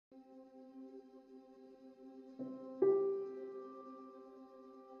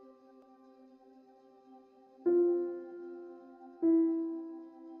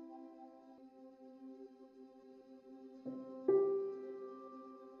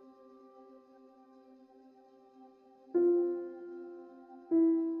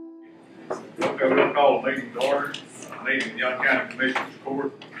Okay, we'll call the meeting to order. Meeting in Young County Commissioners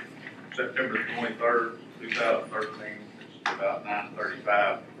Court, September 23rd, 2013. It's about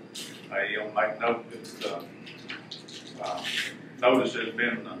 9:35. You'll make note that notice has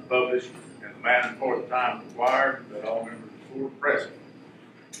been published in the manner for the time required, that all members of the court are present.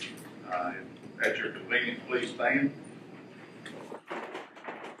 At your convenience, please stand.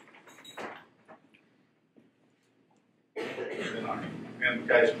 In our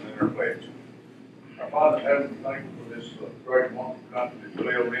invocation and our pledge. Our Father in heaven, thank you for this great and wonderful country that we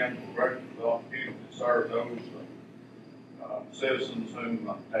live in. We're grateful for the opportunity to serve those citizens whom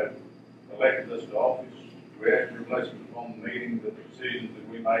have elected us to office. We ask your blessings upon the meeting, that the decisions that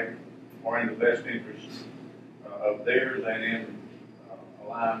we make are in the best interest of theirs and in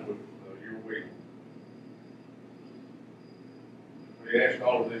line with your will. We ask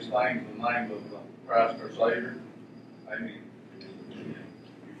all of these things in the name of Christ our Savior. Amen.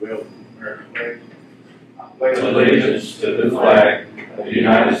 You will, American flag. I pledge allegiance to the flag of the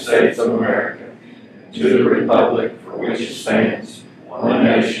United States of America, and to the republic for which it stands, one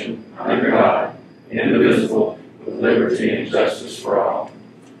nation, under God, indivisible, with liberty and justice for all.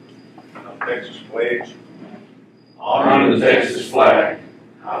 Texas pledge. Honor the Texas flag.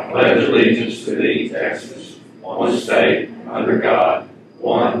 I pledge allegiance to thee, Texas, one state, under God,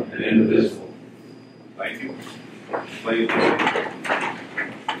 one and indivisible. Thank you. Please.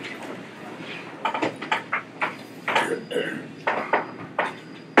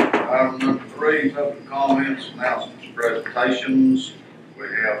 Item number 3, public comments, announcements, presentations. We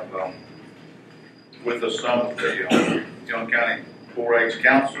have with us some of the Young County 4-H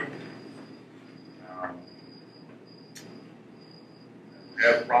Council. We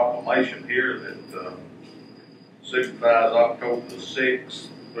have a proclamation here that signifies October the 6th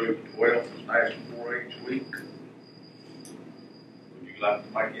through the 12th is National 4-H Week. Would you like to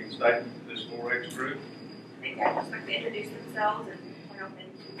make any statement to this 4-H group? I think I'd just like to introduce themselves and point out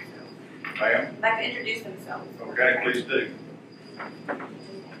things to themselves. Ma'am? I'd like to introduce themselves. Okay, please do.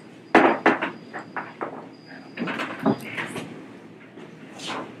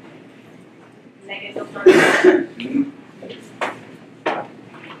 Megan, you'll start.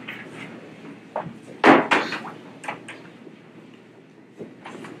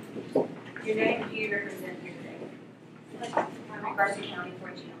 Your name, who you represent here today? Garcia County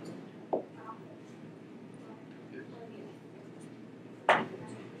 4-H Council.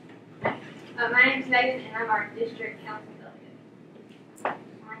 My name is Megan, and I'm our district council delegate. My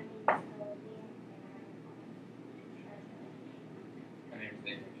name is Olivia, and I'm on the treasurer. My name is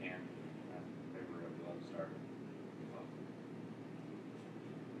Nick McCann. I'm a member of the Lone Star.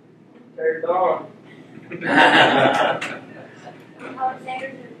 There's Dawn. Alexander,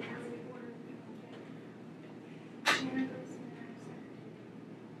 the county reporter.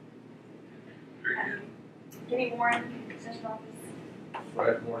 Kenny Warren, Extension Office.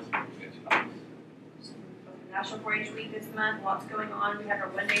 Brad Morrison, Extension Office. National 4-H Week this month, lots going on. We have our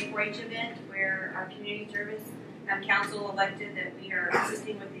one-day 4-H event where our community service council elected that we are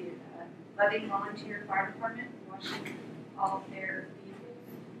assisting with the Loving Volunteer Fire Department, washing all of their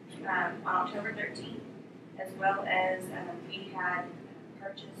vehicles on October 13th, as well as we had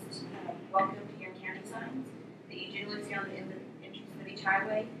purchased welcome to your county signs that you generally see on the entrance of each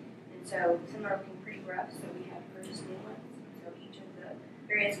highway. And so some are looking pretty rough, so we have purchased new ones. So each of the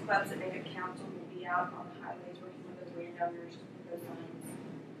various clubs that make a council will be out on the highways working with those landowners with those signs.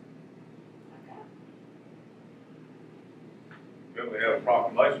 Okay. Well, we have a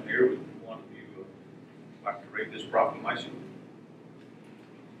proclamation here. Would one of you like to read this proclamation?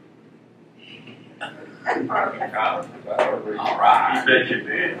 All right. You bet you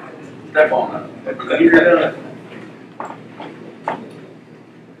did. Step on that.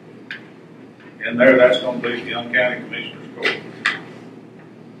 In there, that's going to be the Young County Commissioners Court.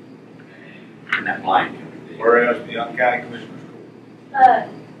 In that blank. Whereas the Young County Commissioners Court.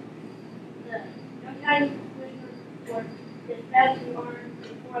 The Young County Commissioners Court is proud to honor the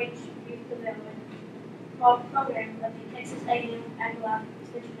 4-H Youth Development Program of the Texas A&M Agri-Life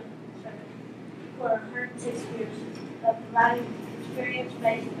Extension Service for 106 years of providing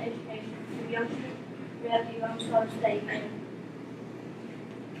experience-based education to youngsters throughout the Lone Star State. And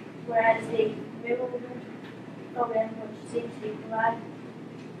whereas the memorable program which seeks to provide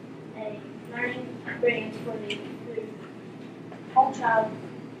a learning experience for the whole child,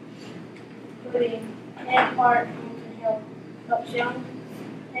 including head, heart, and health, helps young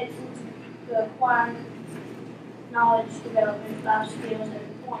Texans to acquire knowledge, development, life skills,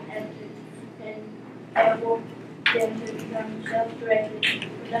 and point attitudes, and enable them to become self-directed,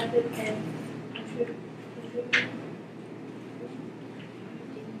 productive, and contributing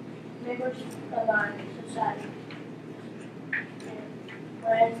members of our society. And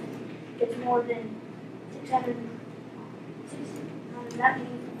whereas it's more than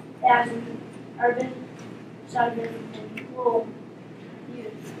 619,000 urban, suburban, and rural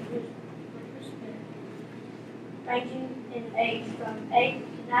youth ranging in age from 8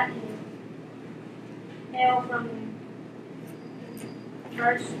 to 19 hail from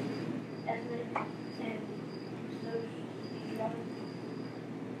diverse ethnic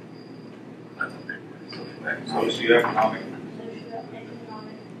and socioeconomic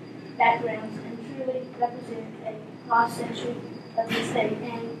backgrounds and truly represent a cross section of the state.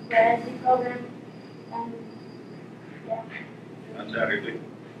 And whereas the program undoubtedly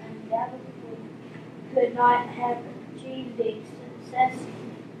could not have achieved the success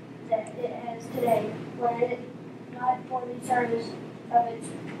that it has today, were it not for the service of its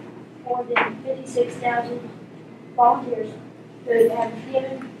more than 56,000 volunteers who have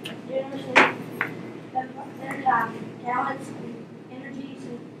given generously their time, talents, and energies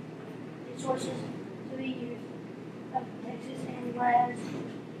and resources to the youth of Texas. And whereas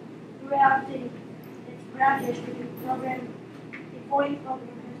throughout its proud history, the program has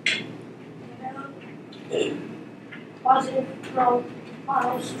developed positive role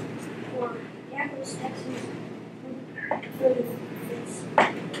models for campus Texas through its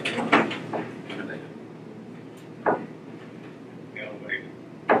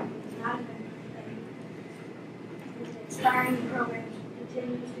inspiring programs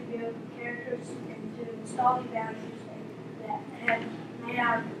continues to build characters and to install the values that have made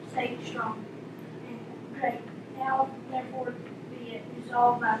our state strong and great. Now, therefore, be it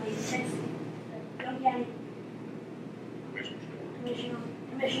resolved by the Young County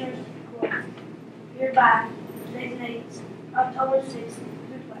Commissioners Court hereby designates October 6th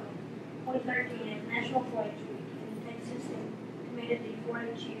through 12th, 2013 as National 4-H Week in Texas and committed the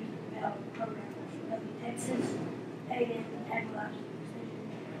 4-H Youth Development Program of the Texas A&M Agricultural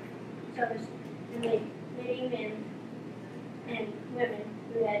Service and the many men and women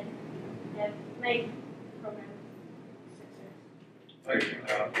who have made the program a success. Thank you.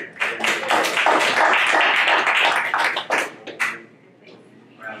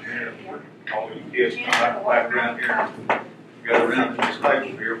 Around here, all you kids come back around here. Got around to the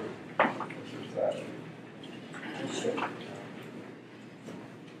station here.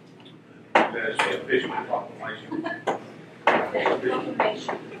 That's the official proclamation.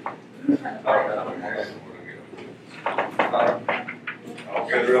 I'll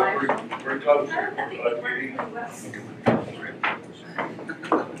get her up pretty close here.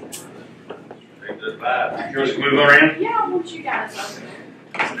 You want to move around? Yeah, I want you guys over there.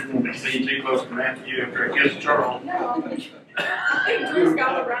 I didn't want to see you too close to Matthew after I kissed Charles. No, I think Drew's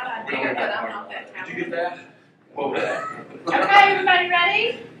got the right idea, but I'm not that Did talented. you get that? What was that? Okay, everybody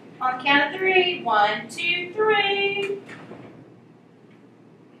ready? On the count of 3. 1, 2, 3.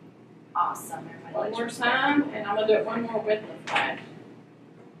 Awesome. Everybody. One more time, and I'm gonna do it one more with the flash.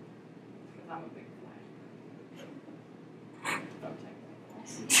 Because I'm a big flash. Don't take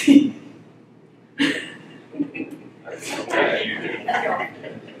Okay,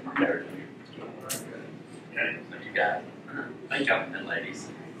 so you got it. Thank y'all, and ladies.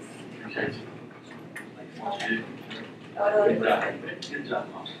 Appreciate you. Good job. Good job,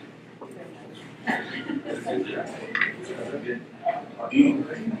 Mom. Good job.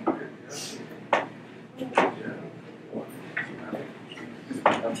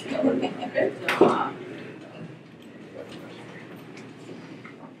 Good job.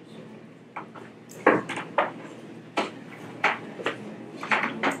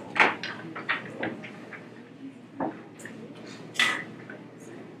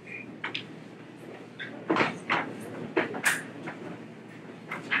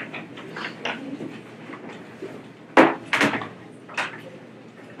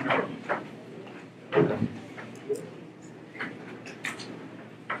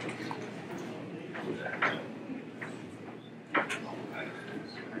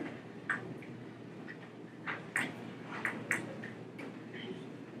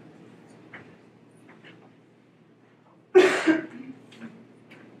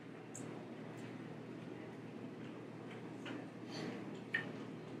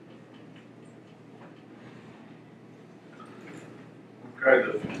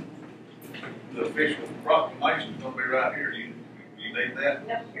 Okay, the official proclamation's gonna be right here. You need that?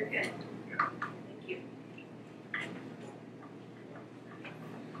 Nope, you're good. Thank you.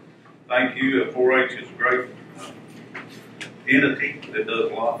 Thank you. 4-H is a great entity that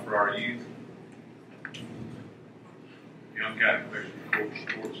does a lot for our youth. Young County Commissioner Court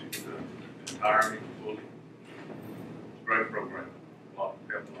supports it entirely, fully. It's a great program. A lot of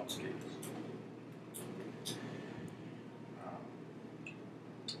help a lot of kids.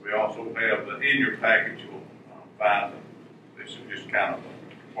 We also have in your package, you'll find this is just kind of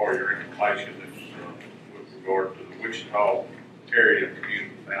for your information. It's with regard to the Wichita Area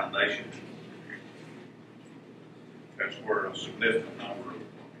Community Foundation. That's where a significant number of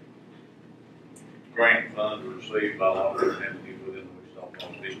grant funds are received by all those entities within the Wichita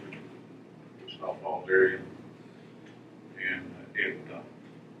Falls district, Wichita Falls area. And it,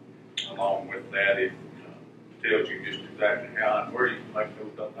 along with that, it tells you just exactly how and where you can make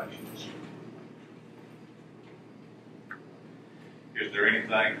those donations. Is there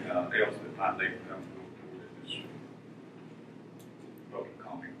anything else that might need to come forward in this public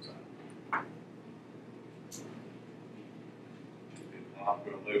comment side? If not,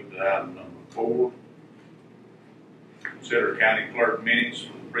 we'll move to item number 4. Consider county clerk minutes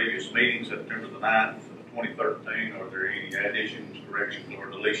from the previous meeting, September the 9th, 2013. Are there any additions, corrections, or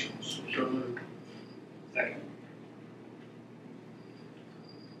deletions? So moved. Second.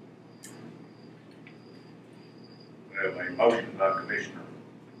 We have a motion by Commissioner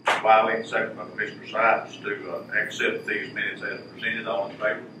Wiley, second by Commissioner Sykes to accept these minutes as presented. All in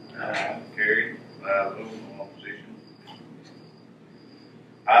favor? Carried. 5-0, no opposition.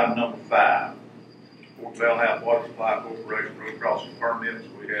 Item number 5. Fort Belknap Water Supply Corporation road crossing permits.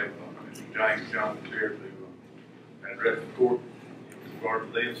 We have Mr. James Jones here to address the court with regard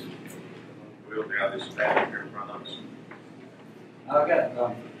to this. We'll have this staff here in front of us. I've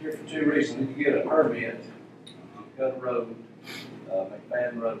got here for 2 reasons. You get a permit, cut a road,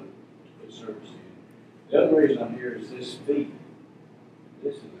 McFadden Road, to put service in. The other reason I'm here is this fee.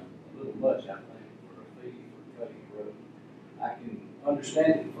 This is a little much, I think, for a fee for cutting a road. I can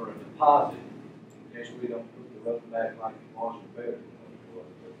understand it for a deposit, in case we don't put the road back like it was or better than what it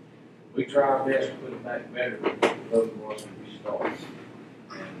was. But we try our best to put it back better than what the road was when we started.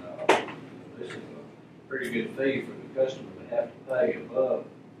 And this is a pretty good fee for the customer to have to pay above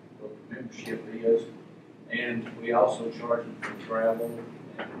what the membership is. And we also charge them for gravel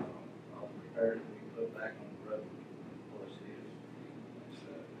and all the repairs we put back on the road. Plus this.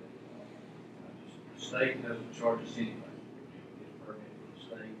 The state doesn't charge us anything. We get a permit from the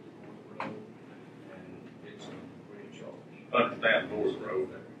state for the road, and it's free of charge. Understand North Road.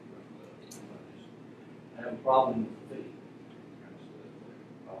 I have a problem with the fee.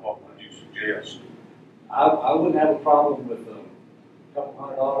 What would you suggest? I wouldn't have a problem with a couple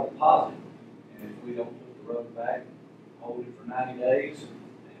 $100 deposit, and if we don't put the road back, hold it for 90 days,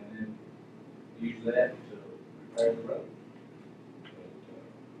 and then use that to repair the road. But,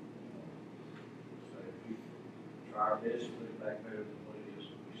 so if we try our best to put it back better than what it is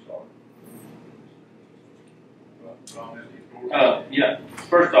when we started. Yeah.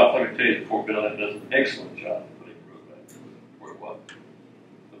 First off, let me tell you, the Fort Belknap does an excellent job putting the road back where it was.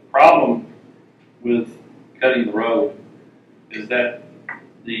 The problem with cutting the road is that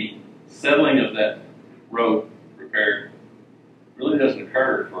the settling of that road repair really doesn't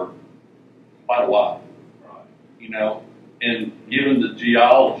occur for quite a while. Right. You know, and given the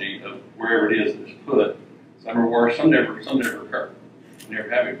geology of wherever it is that's put, some are worse, some never occur. We never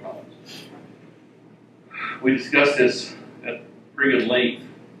have any problems. We discussed this at pretty good length,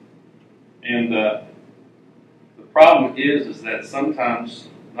 and the problem is that sometimes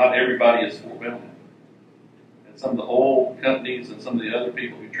not everybody is Fort Belknap. And some of the oil companies and some of the other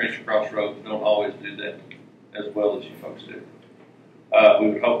people who trench across roads don't always do that as well as you folks do.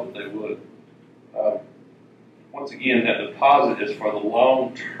 We would hope that they would. Once again, that deposit is for the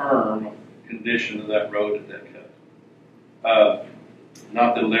long-term condition of that road at that cut.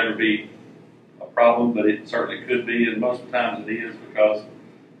 Not that it'll ever be a problem, but it certainly could be, and most of the times it is, because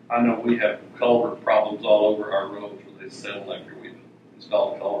I know we have culvert problems all over our roads where they settle after we've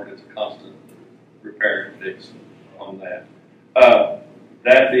installed a culvert. It's a constant repair and fix on that.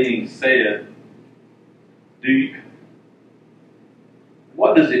 That being said,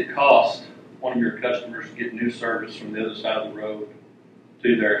 what does it cost one of your customers to get new service from the other side of the road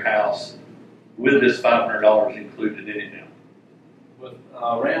to their house with this $500 included in it now? With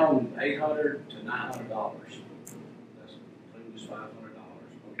around $800 to $900. That's including this $500.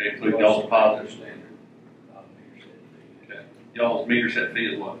 Okay, include y'all's deposit. Standard meter set fee. Okay. Y'all's meter set fee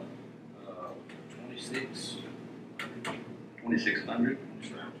is what? 26. 2,600.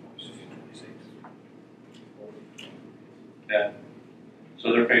 It's around 26. Yeah.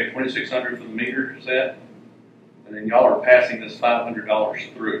 So they're paying $2,600 for the meter set, and then y'all are passing this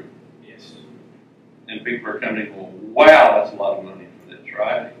 $500 through. Yes. And people are coming in going, wow, that's a lot of money for this,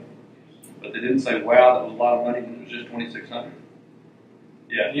 right? But they didn't say, wow, that was a lot of money when it was just $2,600.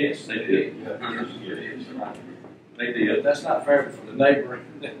 Yeah. Yes, they did. Yes, it is. Right. They did. That's not fair for the neighbor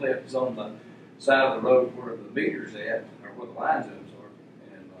that lives on the side of the road where the meter's at, or where the lines are,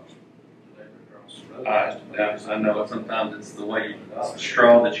 and the neighbor across the road has to pay. I know sometimes it's the way it's the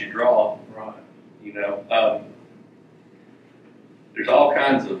straw that you draw. Right. You know, there's all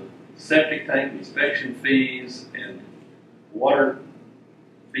kinds of septic tank inspection fees and water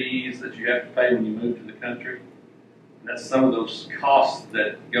fees that you have to pay when you move to the country. And that's some of those costs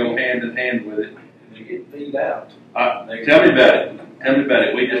that go hand in hand with it. And they get feed out. Tell me about it. Tell me about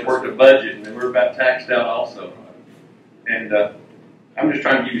it. We just worked a budget and we're about taxed out also. And I'm just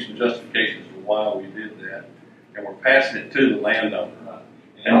trying to give you some justifications for why we did that. And we're passing it to the landowner. Right.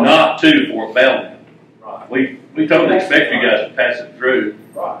 And not to Fort Belknap. Right. We totally expect you guys to pass it through.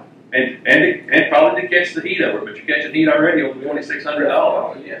 Right. And probably to catch the heat of it, but you're catching heat already over $2,600.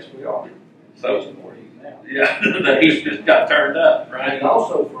 Oh, yes, we are. So, Some more heat now. yeah, the heat just got turned up, right? And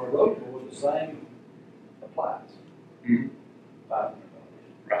also for a road board, the same applies. Mhm. $500.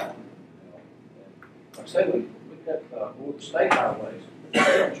 Right. Like I said, we got, with the state highways, they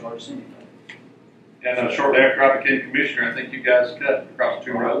don't charge us anything. And shortly after I became commissioner, I think you guys cut across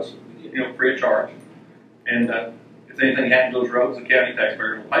 2 roads, free of charge. And if anything happens to those roads, the county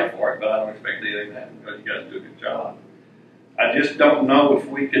taxpayers will pay for it, but I don't expect anything to happen because you guys do a good job. I just don't know if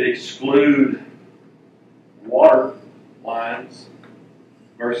we could exclude water lines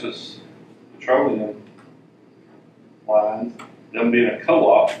versus petroleum lines. Them being a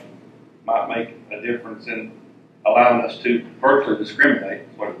co-op might make a difference in allowing us to virtually discriminate.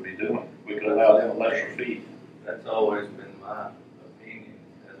 That's what it would be doing. We could allow them a lesser fee. That's always been my opinion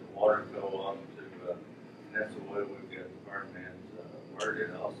as a water co-op to, and that's the way we've got the permits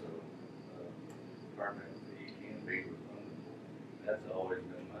worded also. Permit fee can be refundable. That's always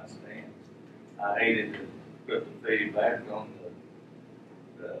been my stance. I hated to put the fee back on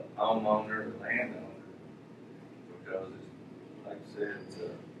the homeowner, the landowner, because it's, like I said, it's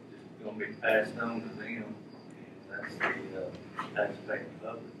going to be passed on to them, and that's the taxpaying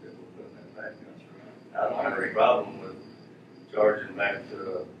public that we're putting that back on. I don't have a problem with charging back to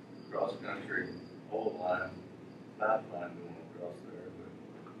a cross-country oil line, pipeline going across there,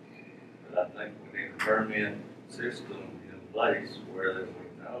 but I think we need a permit system in place where that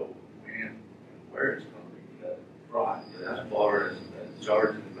we know when and where it's going to be cut. Right. But as far as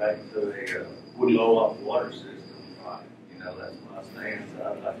charging back to a blow-off water system, right, that's my stance.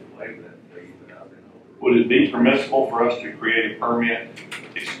 I'd like to waive that fee, but I've been over. Would it be permissible for us to create a permit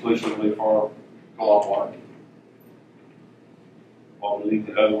exclusively for co-op water? While we leave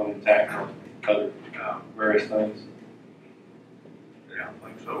the other one intact for other various things? Yeah, I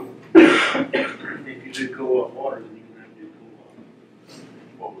think so. If you do co-op water, then you can have to do co-op.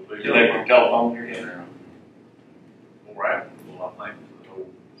 What would be Electric telephone here? Yeah. More applicable, I think, to the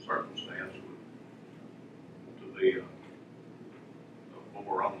whole circumstance would to be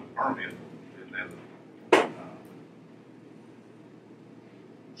more on the permit and then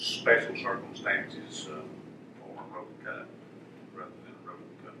special circumstances for a road cut rather than a road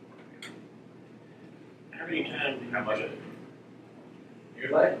cut permit. How many times do you How much? cut?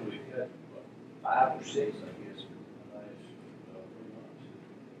 You're likely we cut, what, 5 or 6, I guess, in the last 3 months.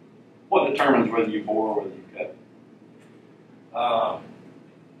 What determines whether you bore or whether you cut?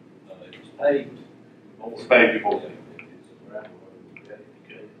 It was paved. It's paved before. It's a gravel road, we cut it,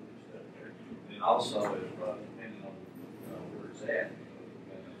 stuff there. And also, if, depending on where it's at,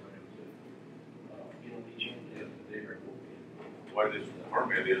 You don't need change. the different will be. The way this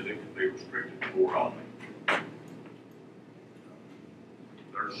permit is, it can be restricted to bore only.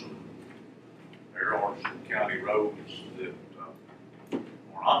 There are some county roads that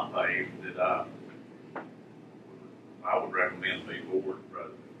are not paved that I would recommend be bored rather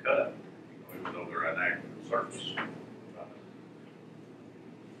than cut, even though they're inaccurate surface.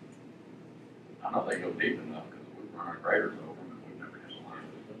 I know they go deep enough because we run our graders over them and we've never had to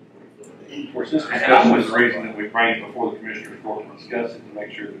learn. Of course, this discussion was the reason that we bring it before the Commissioners Court to discuss it to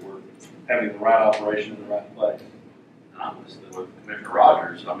make sure that we're having the right operation in the right place. And I'm listening with Commissioner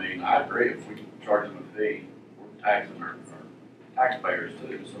Rogers. I mean, I agree. If we charge them a fee, we're taxing our taxpayers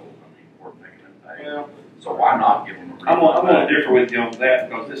too. So, I mean, we're making them pay. Yeah. So why not give them a refund? I'm going to differ with you on that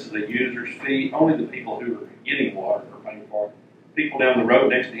because this is a user's fee. Only the people who are getting water are paying for it. People down the road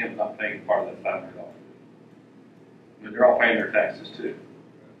next to him are not paying part of that $500. But they're all paying their taxes too.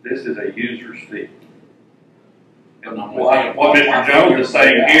 This is a user's fee. And what Mr. Jones is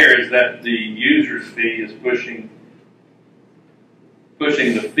saying here is that the user's fee is pushing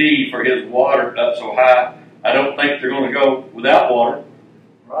the fee for his water up so high. I don't think they're going to go without water.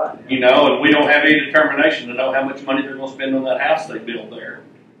 Right. And we don't have any determination to know how much money they're going to spend on that house they built there,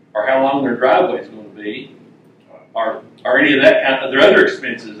 or how long their driveway is going to be. or any of that kind of, there are other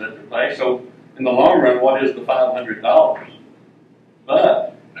expenses that they pay. So in the long run, what is the $500?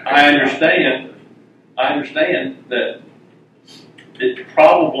 But I understand that it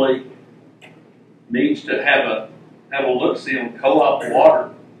probably needs to have a look-see on co-op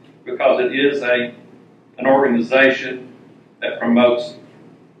water, because it is an organization that promotes,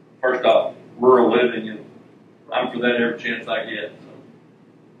 first off, rural living, and I'm for that every chance I get. So.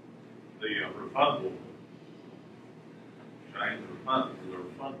 The refundable, change the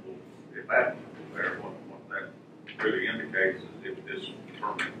refundable, if applicable there, what that really indicates is if this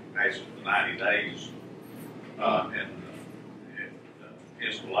permit passes the 90 days, and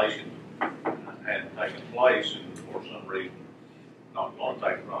installation hadn't taken place, and for some reason not going to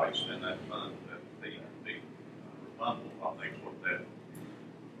take place, then that fund, that the refundable, I think is what that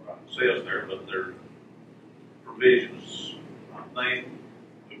says there, but there are provisions, I think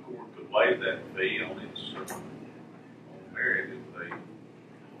the court could waive that fee on its on merit if they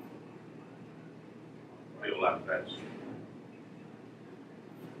feel like that's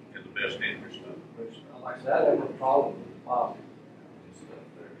in the best interest of it. Which, like I said, I have a problem with the deposit and stuff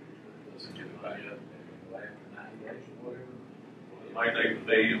there. Doesn't get it back up after 90 days or whatever. It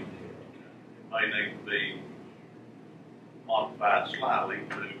may need to be modified slightly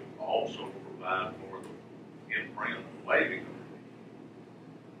to also provide for the imprint waiving.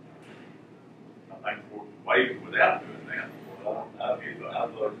 I think for waiving without doing that. Well, I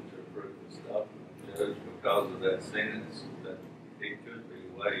voted to approve the stuff, Judge, because of that sentence, that it could be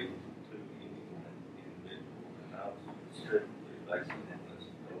waived to any individual, and I was strictly basing on this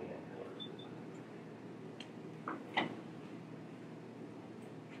co-op water system.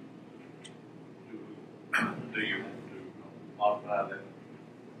 Do you want to modify that?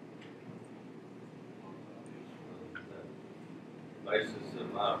 The basis of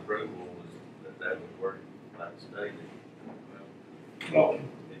my approval was that would work like stated. Well,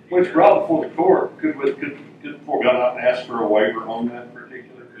 which brought before the court, could before we not ask for a waiver on that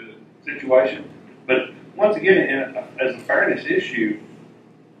particular situation? But once again, as a fairness issue,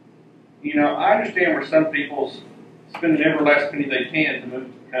 you know, I understand where some people's spending every last penny they can to move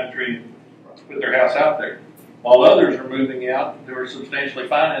to the country and put their house out there, while others are moving out who are substantially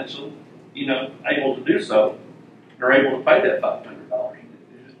financially, you know, able to do so, and are able to pay that $500.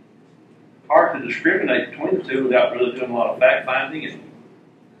 It's just hard to discriminate between the two without really doing a lot of fact finding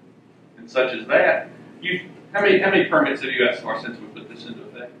and such as that. How many permits have you asked for since we put this into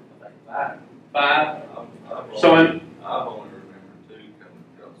effect? I think 5. 5. I've only remembered 2 coming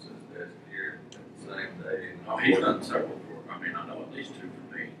across this desk here at the same day. Oh, he's done several for, I mean, I know at least 2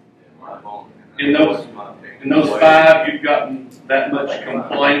 for me. In those 5, you've gotten that much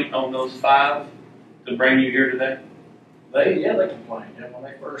complaint on those 5 to bring you here today? They complained, and when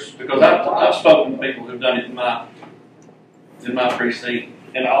they first. Because I've spoken to people who've done it in my precinct,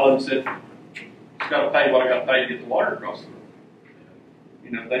 and all of them said, "Just got to pay what I got to pay to get the water across the road."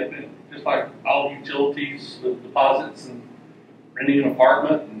 You know, they've been just like all utilities, the deposits, and renting an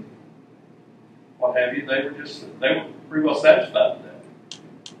apartment and what have you. They were pretty well satisfied with that.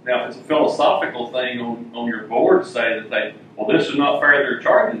 Now, if it's a philosophical thing on your board, say that this is not fair, they're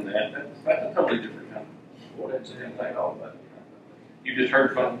charging that. That's a totally different kind of. Well, that's anything all about it. You just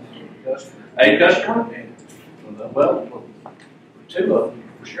heard from Customer. a customer? And, well, 2 of them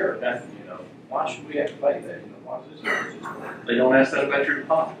for sure. You know, why should we have to pay that? You know, why is this? They don't ask that about your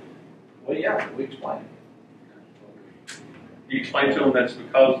deposit. Well, yeah, we explained it. You explain to them that's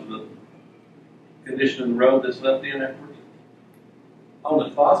because of the condition of the road that's left in afterwards? On the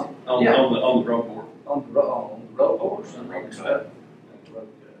deposit? On the road board. On the road boards and road cut.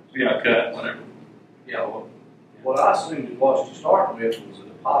 Yeah, cut, whatever. Yeah, well, what I assumed it was to start with was a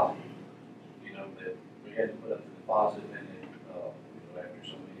deposit. You know, that we had to put up the deposit and then, you know, after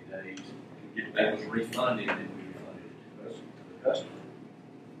so many days, it was refunded and we refunded it to the customer.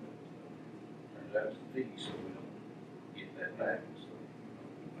 Turns out it's a fee, so we don't get that back. So.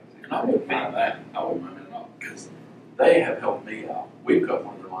 And I wouldn't mind that. I wouldn't mind it at all, because they have helped me out. We've cut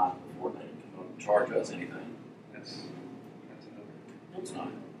one of their lines before, they don't charge us anything. That's another. No, it's not.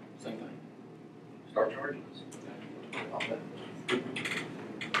 Same thing. Start charging us.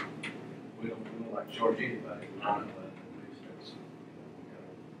 We don't like to charge anybody. We got a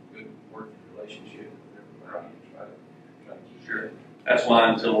good working relationship with everybody and try to keep Sure. That's why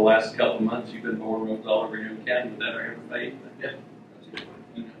until the last couple of months you've been boring roads all over your county without ever paying. Yeah. And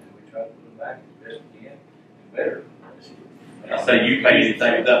we try to put them back as best we can and better. I say you pay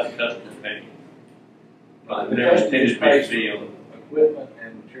anything without the customer paying. Right. The customer pays fee on equipment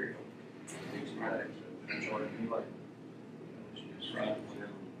and material. These bags, so we don't charge any labor. It's just Right.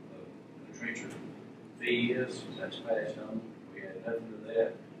 whatever the trencher fee is, that's passed on. We had nothing to that,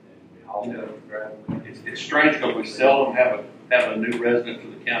 and we all got over gravel. It's strange because we seldom have a new resident to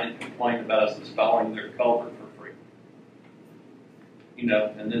the county complain about us installing their culvert for free. You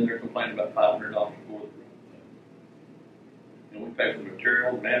know, and then they're complaining about $500 for the road. And we pay for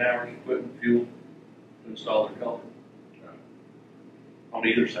material, man hours, equipment, fuel to install their culvert. On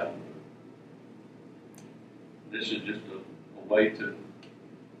either side. This is just a way to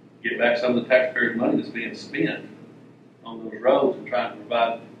get back some of the taxpayers' money that's being spent on those roads and trying to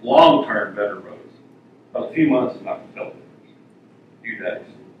provide long-term better roads. But a few months is not going to tell the difference. A few days.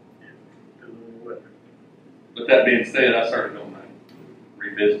 But that being said, I certainly don't mind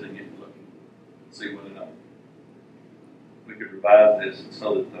revisiting it and looking, see whether or not we could revise this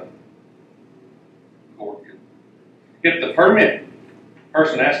so that the court could get the permit.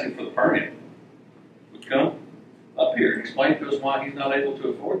 Person asking for the permit would come up here and explain to us why he's not able to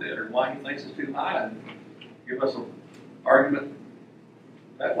afford that or why he thinks it's too high and give us an argument.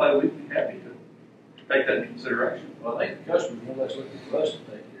 That way we'd be happy to take that into consideration. Well, I think the customer's more or less looking for us to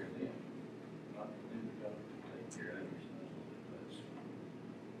take care of them, not for them to come and take care of them. That's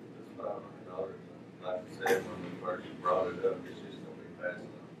 $500. Like I said, when we first brought it up, it's just gonna be passed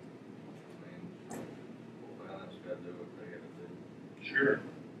on. I mean, well, that's got to do what they got to do. Sure.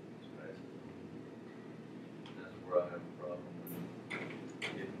 It's passed on. That's where I have a problem with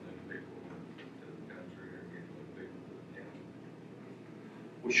getting new people to the country or getting new people to the county.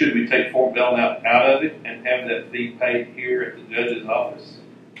 Well, should we take Fort Belknap out of it and have that fee paid here at the judge's office?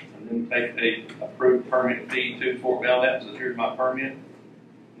 And then take a approved permit fee to Fort Belknap, so here's my permit,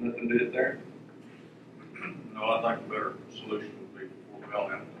 nothing to do it there? No, I think the better solution would be for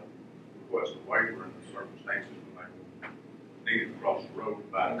Belknap to request a waiver in the circumstances when they need to cross the road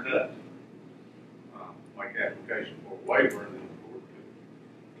by a cut. Make application for a waiver, and then the court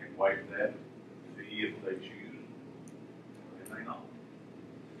can waive that fee if they choose, or they may not.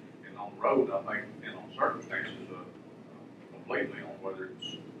 And on the road, I think, and on circumstances, completely on whether it's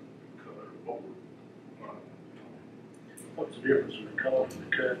cut or board. What's the difference in the cost of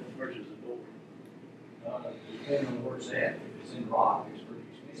the cut versus the board? Depending on where it's at, if it's in rock, it's pretty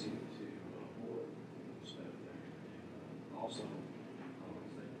expensive to board and stuff there. And also,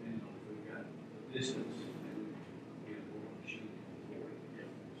 depending on if we got the distance, maybe we get a board machine for it.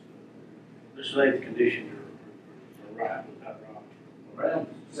 Let's say the conditions are right with that rock. Around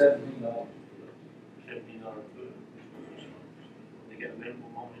 $17 a foot. $17 a foot. They got a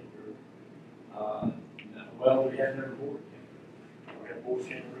minimum on it, No, well, we had never board. or we have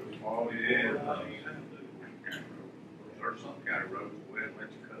 14 roofs. Oh, yeah. There's some kind of roads we haven't let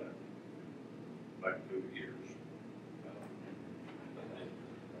you cut back through the years.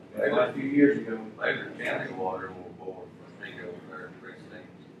 A few years ago, Later, county water will bore for me over there in precinct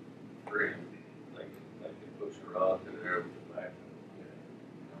 3. They can push a rod through there with the back.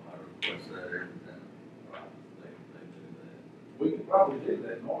 I request that every time. They do that. we could probably do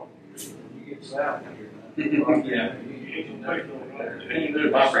that north. When you get south here. Yeah. You can take no road. Can you do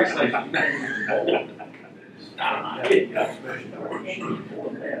it by precinct? That's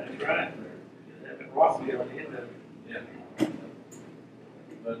right. That rock be on the end of it. Yeah.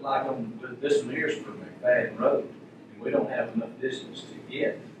 But like on, this one here's for McFadden Road, and we don't have enough distance to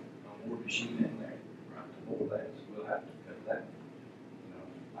get a board machine in there, right, to board that, so we'll have to cut that. You know,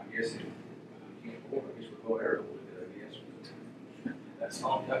 I guess if we can't board, I guess we'll go aerial with it, I guess. That's the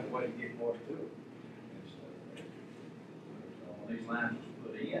only type of way to get more to it. And so, when these lines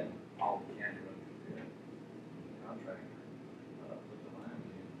was put in, all the county roads were good. The contractor, put the lines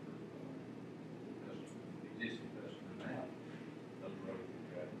in for, existing customers now. Those roads are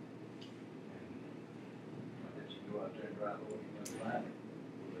good. And I guess you go out there and drive over the line,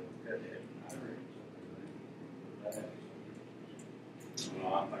 we'll cut that. I reckon something. No,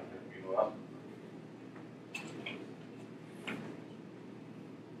 I think that,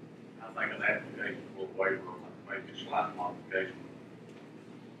 I think an application for a waiver, maybe a slight modification.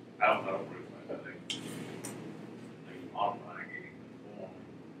 I don't know, I think modifying any form.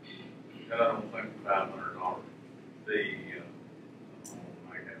 And I don't think $500 fee,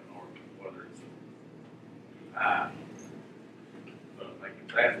 might have an argument whether it's too high. But I think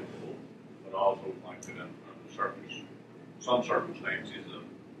it's applicable, but I also think that under some circumstances,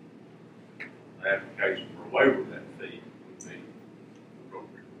 the application for a waiver of that fee would be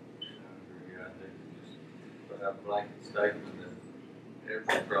appropriate. I think just put out a blanket statement that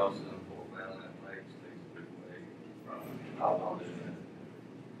every crossing of Fort Belknap makes needs to be waived. I'll do that.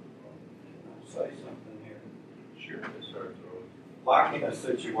 Say something here. Sure. Yes, sir. Like in a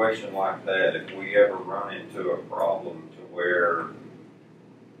situation like that, if we ever run into a problem to where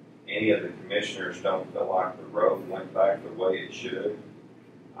any of the commissioners don't feel like the road went back the way it should,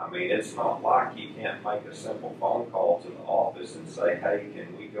 I mean, it's not like you can't make a simple phone call to the office and say, hey,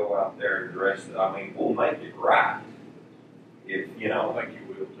 can we go out there and address it? I mean, we'll make it right. If, you know, I think you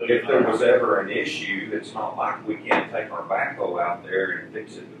will too. if there was ever an issue, it's not like we can't take our backhoe out there and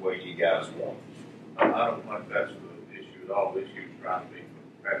fix it the way you guys want. I don't think that's the issue at all. The issue is trying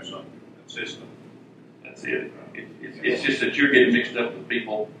to have something consistent. That's it. It's just that you're getting mixed up with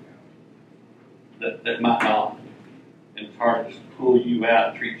people that might not. And it's hard to just pull you out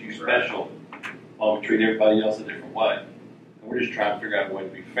and treat you special while we treat everybody else a different way. And we're just trying to figure out a way to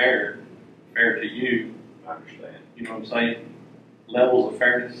be fair to you. I understand. You know what I'm saying? Levels of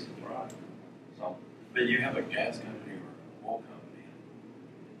fairness. Right. So, But you have a gas company or a oil company,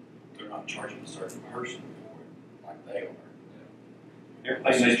 they're not charging a certain person for it like they are.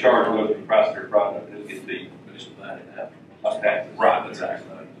 everything they charge, whether the price of their product, it'll get the, But it's divided out. like taxes. Right, exactly.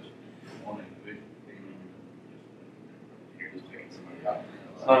 One individual. You're just picking somebody out.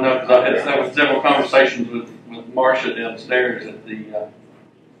 I know, because I had several conversations with Marcia downstairs at the,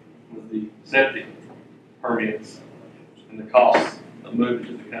 with the septic permits and the costs of moving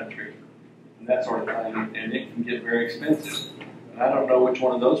to the country and that sort of thing, and it can get very expensive. And I don't know which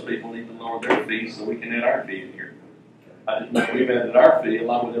one of those people need to lower their fees so we can add our fee in here. I just know we've added our fee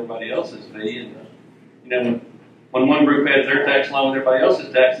along with everybody else's fee, and you know, when one group adds their tax along with everybody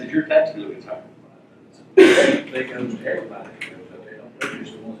else's taxes, your tax bill gets higher. They go to everybody, they don't, they're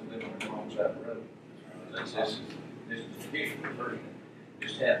just the ones that live on the wrong side of the road. This is a particular person that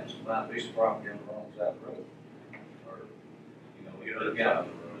just happens to buy a piece of property on the wrong side of the road. Or, you know, the other guy on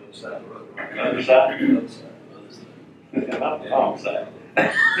the other side of the road. The other side? The other side. Not the wrong side.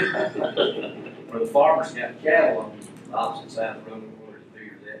 Where the farmers got cattle on the opposite side of the road where his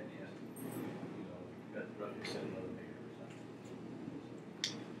figures at, you know, got the road set another meter or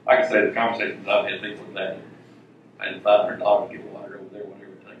something. Like I say, the conversations I've had, people with that, and $500 to get water over there,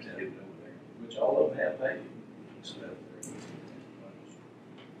 whatever it takes to get it over there. Which all of them have paid. So,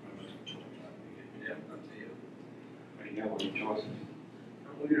 yeah, There you go, what are your choices?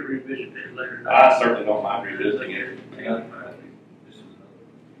 We can revisit this later. I certainly don't mind revisiting it. this is another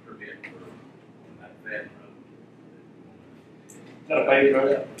permit for that bad road. Is that a paved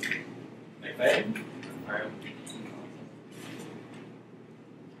road? McFadden?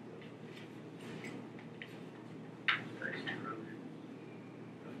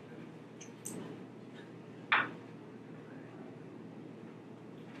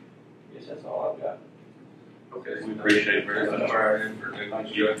 Yes, that's all I've got. Okay. We appreciate it very much.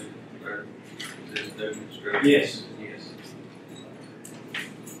 Thank you. Yes, yes.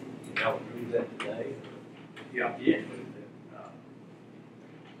 Y'all approve that today? Yeah. Yeah.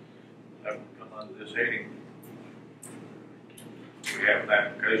 That would come under this heading. We have an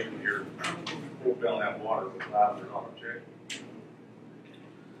application here, for Belknap water with $500 check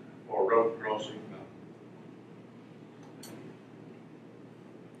for a road crossing.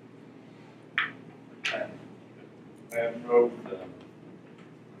 Madden Road,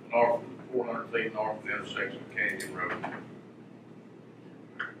 north, 400 feet north of the intersection of Canyon Road.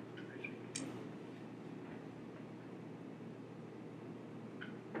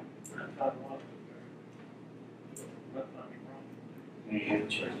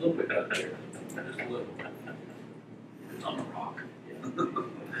 There's a little bit out there, just a little. It's on the rock.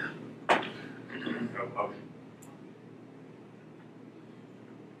 No motion.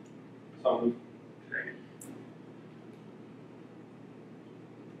 So, Second.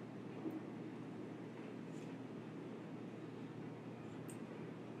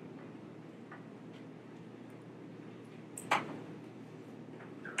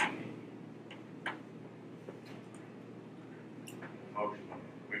 Motion by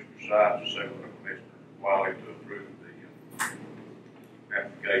Commissioner Sykes, a second by Commissioner Wiley to approve the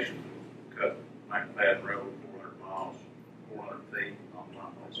application to cut McFadden Road 400 miles, 400 feet, not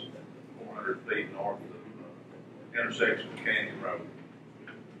miles, 400 feet north of the intersection of Canyon Road.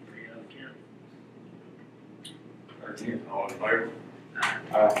 All in favor?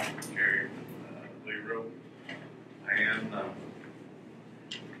 Carried, 0. And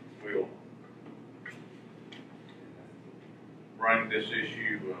we'll bring this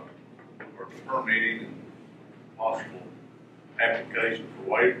issue for permitting and possible application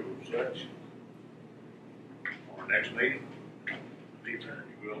for waiver of such on our next meeting. You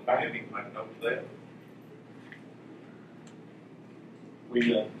will, Andy, make note of that.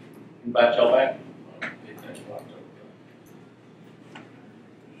 we invite y'all back.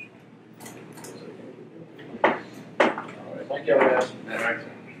 Thank y'all guys. All right,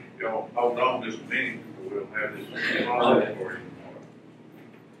 y'all hold on this meeting, we'll have this process for you.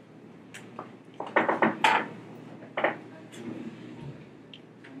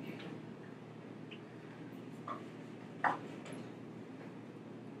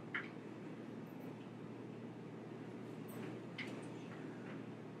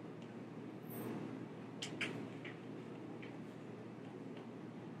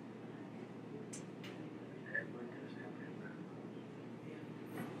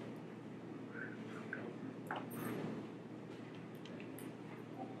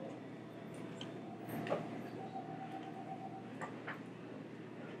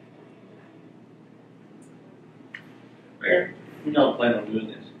 We don't plan on doing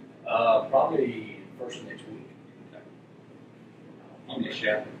this. Probably first of next week. I'll get a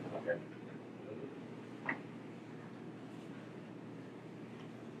shout. Okay.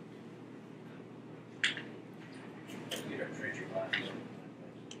 Get our trencher lines.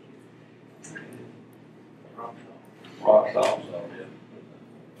 Rock salt. So, yeah.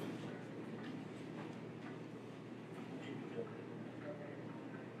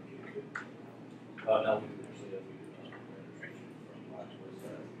 No, we do trenching from Lights West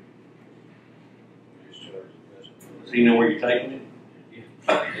Side. We just charge the resident. So you know where you're taking it?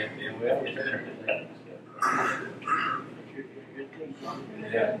 Yeah, well, we're taking everything.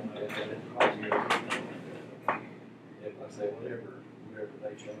 Yeah. Like I say, whatever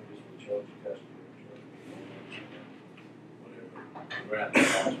they charge us, we charge the customer. Whatever. Around the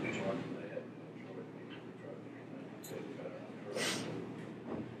cost, we charge them that.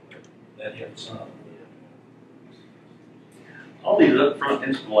 That helps some. All these upfront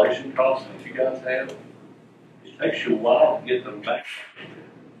installation costs that you guys have, it takes you a while to get them back.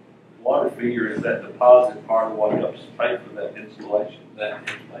 Water figure is that deposit part of what helps pay for that installation. That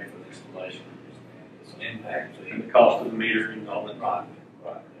helps pay for the installation. It's an impact fee. And the cost of the meter and all that. Right.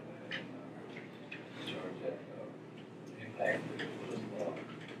 Charge that impact fee as well.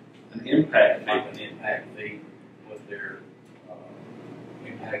 An impact fee. An impact fee with their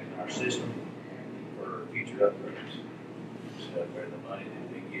impact in our system for future upgrades. So where the money that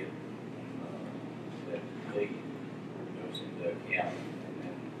we get, that fee goes into account, and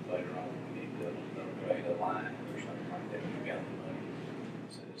then later on we need to upgrade a line or something like that. We've got the money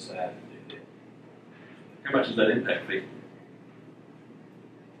set aside to do that. How much is that impact fee?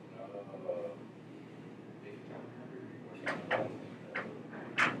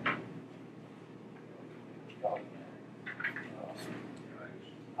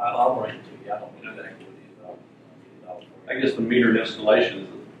 I'll bring it to you. I don't know exactly what it is. I guess the meter installation is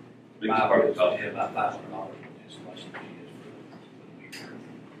the biggest part of the cost. Yeah, about $500 for the installation fee is for the meter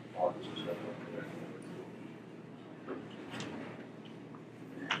parts and stuff like that.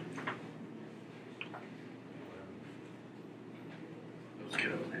 Let's get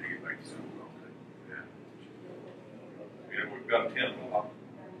over there and get back to something. Yeah, we've got 10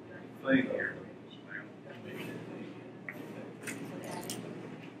 thing here.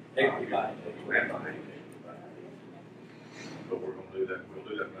 But we're gonna do that, we'll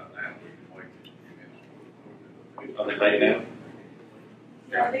do that right now, we can wait. Are they paid now?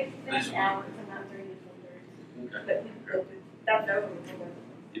 No, these hours are not 30 to 30. Okay. But that's over.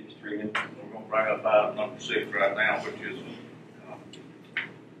 Give us 3 minutes. We're gonna bring up item number 6 right now, which is,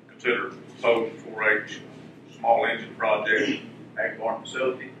 consider proposed 4H small engine project, ag barn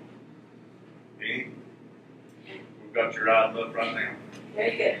facility. Penny, we've got your item up right now.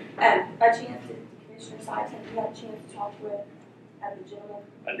 Very good. By chance, did Commissioner Sykes, have you had a chance to talk with the gentleman?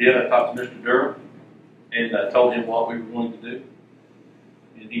 I did. I talked to Mr. Durham, and I told him what we were going to do.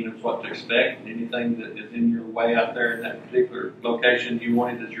 And he knows what to expect. Anything that is in your way out there in that particular location you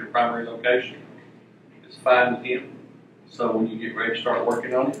wanted as your primary location, it's fine with him. So when you get ready to start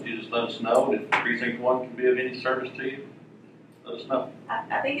working on it, you just let us know. And if Precinct 1 can be of any service to you, let us know.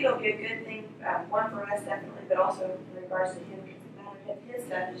 I think it'll be a good thing, one for us definitely, but also in regards to him, because it's a matter of his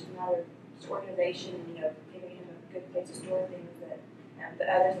stuff, just a matter of just organization, giving him a good place to store things that the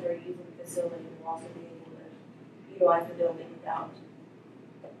others that are using the facility will also be able to utilize the building without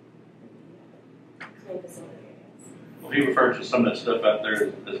clean facility, I guess. Well, he referred to some of that stuff out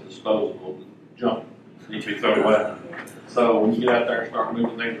there as disposable junk that needs to be thrown away. So when you get out there and start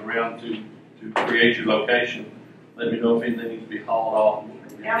moving things around to create your location, let me know if anything needs to be hauled off.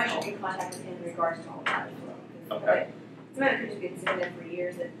 Now I should be in contact with him in regards to all that as well. Okay. Some of it could just be sitting there for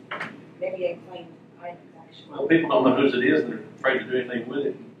years that maybe ain't claimed items actually. Well, people don't know whose it is, and they're afraid to do anything with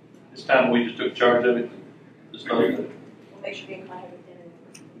it. This time we just took charge of it and disposed of it. We'll make sure to be in contact with him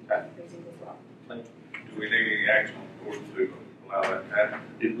Okay. and precinct as well. Do we need any action on the court to allow that to happen?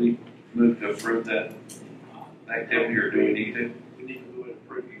 Did we move to approve that activity, or do we need to? We need to go ahead and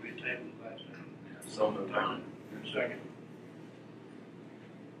approve you, we tabled it last time. So moved. Second.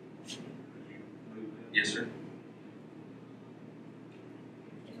 Yes, sir.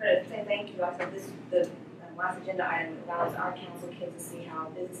 Just want to say thank you. Also, the last agenda item allows our council kids to see how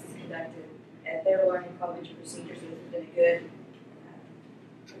business is conducted. And they were learning parliamentary procedures, so this has been a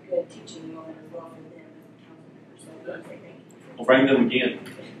good teaching moment as well for them as council members. So I want to say thank you. We'll bring them again.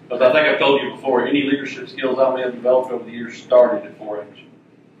 Because I think I've told you before, any leadership skills I may have developed over the years started at 4H.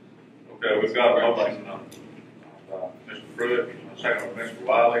 Okay, we've got a motion, Mr. Pruitt, a second of Mr.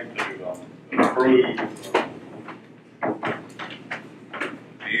 Wiley to approve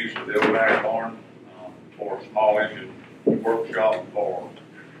the use of the old ag barn for small engine workshop for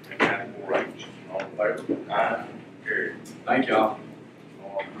County 4-H. All in favor? Aye. Carried. Thank y'all. No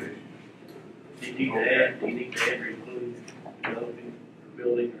opposition. Do you need to add, do you need to add or include developing, or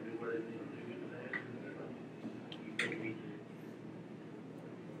building, or do whatever they do with that? You think we do?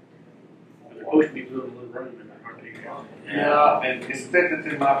 But they're supposed to be building a little room in there, aren't they? Yeah, and it's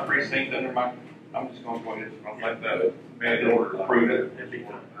in my precinct under my, I'm just gonna go ahead, I'll make that, in order to approve it. That'd be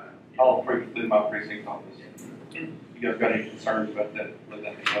fine. I'll approve it through my precinct office. You guys got any concerns about that, let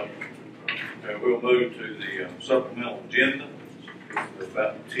that know. We'll move to the supplemental agenda,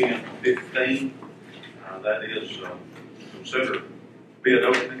 about 10:15. That is, consider bid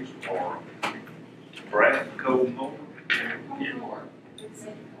openings for Brad Mower,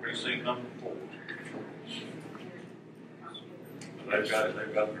 precinct number 4. They've got their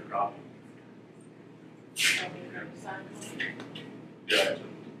copy. Yeah, it's a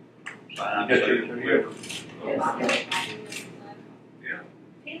sign, You got say your- whoever.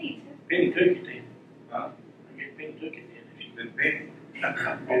 Penny took it then. Huh? I guess Penny took it then. If you- Did Penny?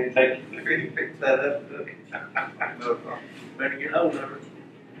 Penny, take it. Penny picked that up, took it. No problem. Better get hold of her.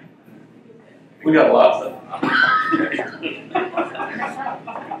 We got lots of them.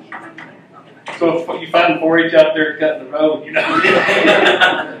 So if you find 4-H out there cutting the road, you know.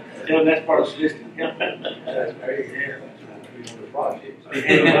 Tell them that's part of the system. That's very, yeah, that's one of the projects.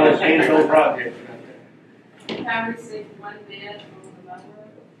 Hands-on project. I received one bid on the mower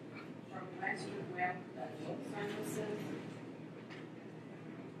from Master Web Services.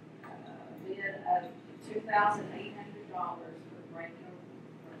 Bid of $2,800 for Ranko.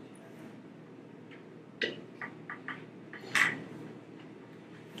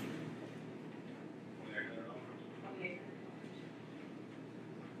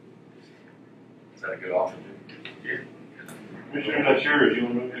 Is that a good offer? Commissioner, that's yours, you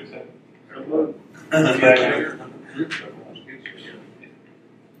want to move to accept?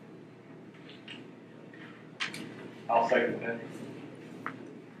 I'll second that.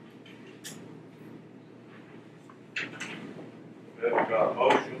 We've got a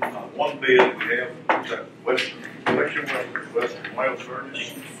motion, one bid we have, is that Western Wales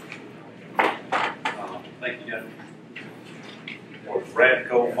Service. Thank you, guys. For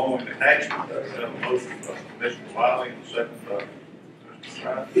Radco mowing attachment, we have a motion by Mr. Wiley and a second by Mr.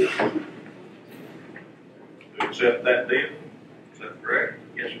 Wright. To accept that bid, is that correct?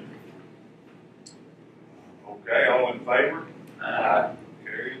 Yes, sir. Okay, all in favor? Aye.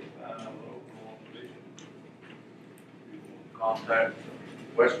 Carried, 5-0, no opposition. You want to contact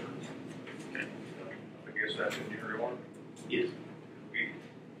Western? I guess that's in your order. Yes.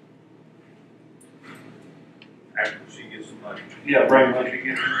 After she gets the money. Yeah, bring what you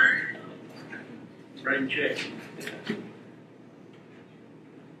get. Bring check.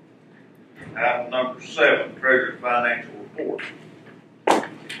 Item number 7, Treasury Financial Report. I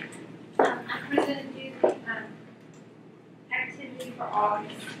presented you, activity for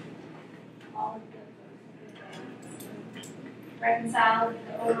August. All of the, reconciled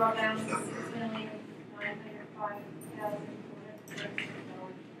the overall balance of $6,905,436.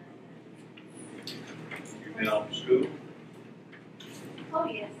 You've been on school? Oh,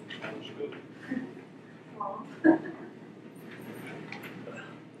 yes. On school. Mom.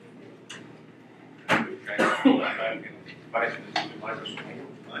 Back in basically, like a school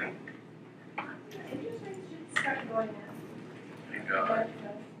thing. Interest rates should start going up. Thank But, God.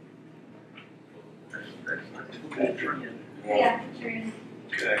 That's a good trend. yeah, true.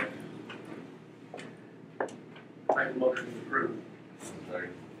 Okay. Make a motion to approve.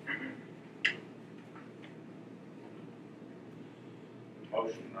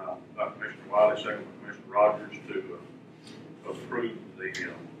 Motion by Commissioner Wiley, second by Commissioner Rogers to approve the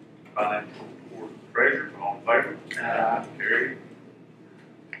financial report of the treasurer. All in favor? Aye. Carried.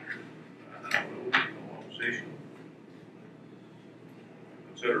 No opposition.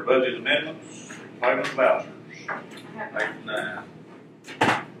 Consider budget amendments, payment of vouchers. I have 8 and 9.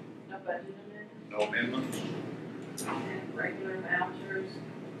 no budget amendment. No amendments. And regular vouchers,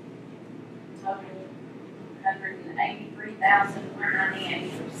 total $183,198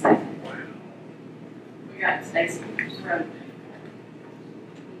 for second. We got Stacy's road.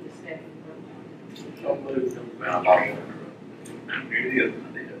 He just said So moved on the Well, voucher. You did. I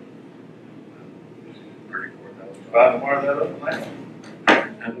did. 34,000. Find where that up now.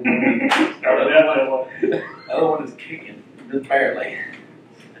 The other one is kicking, just barely.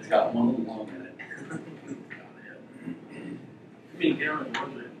 It's got one little lung in it. How many gallons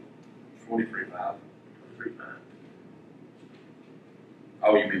was it? 43.5. 3.5.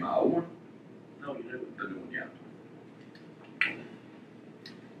 Oh, you mean my old one? No, you didn't. The new one, yeah.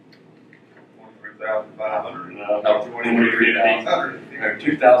 3,500. No, 2,350. Or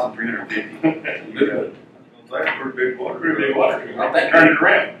 2,350. Good. That's a pretty big water. Pretty big water. I think turn it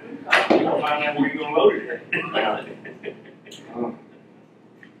around. You gonna find out where you're gonna load it at.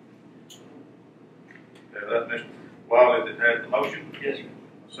 Yeah, that Mr. Wiley that had the motion. Yes, sir.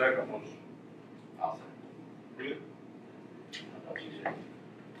 The second was I'll good I thought you said.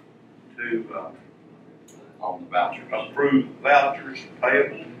 to on the vouchers. approve vouchers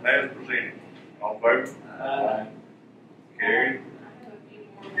payable as presented. All in favor? Carried. I have a few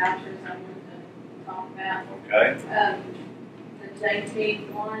more vouchers I want to talk about. Okay. The JT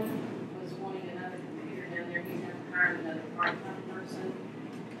one was wanting another computer down there, he's gonna hire another part-time person,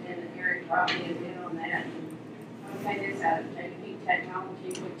 and Eric brought me a bid on that. I'll pay this out of JT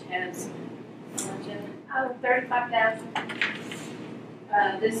Technology, which has, how much in it? Oh, 35,000.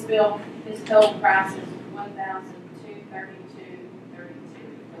 This bill, his total price is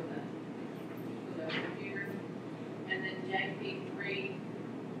 $1,232.32 for the computer. And then JP3,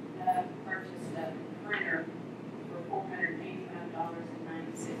 purchased a printer for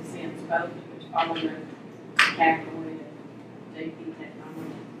 $485.96 both, which fall under category of JP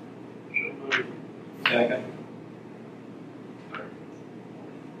Technology. So moved. Second.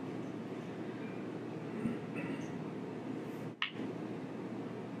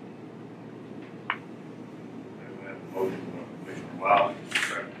 We have a motion by Commissioner Wiley,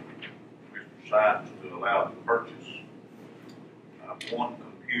 second Commissioner Sykes to allow the purchase of one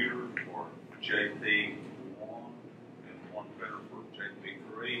computer for JP1 and one printer for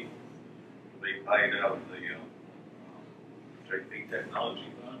JP3 to be paid out of the JP Technology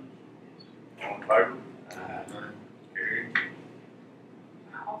Fund. All in favor? Carried.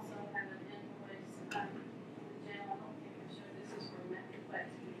 I also have an invoice, the jail, I don't think I showed this, is for Metroplex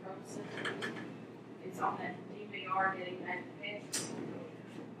Control Systems. It's on that DVR getting that fixed,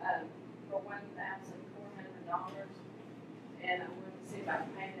 for $1,400. And I wanted to see about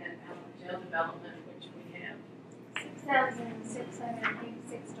paying that out of jail development, which we have.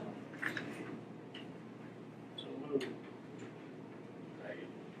 $6,686. So moved.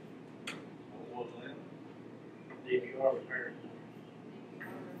 What was that? DVR repair.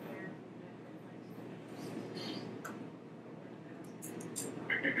 DVR repair,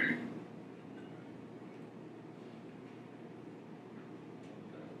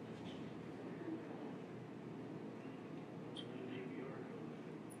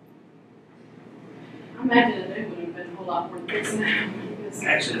 I imagine a new one would have been a whole lot more fixing that.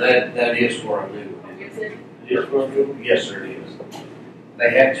 Actually, that is for a new one. Is it? Yes, for a new one? Yes, sir, it is. They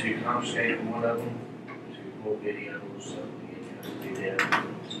had to confiscate one of them to pull videos, so we had to do that.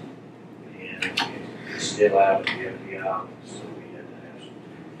 And it's still out at the FBI office, so we had to have some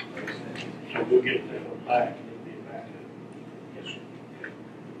replace that. So we'll get that one back, it'll be back up. Yes, sir.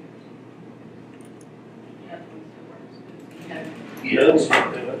 Yeah, it still works. Yeah,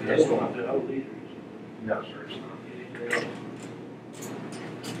 that's not the whole either. No, sir, it's not.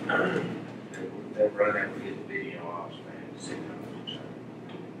 They run out and get the video off, man, sit down and try.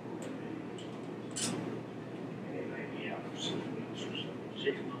 And it may be out for 6 weeks or so.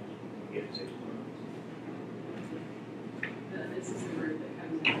 6 months. Yeah, 6 months. This is the group that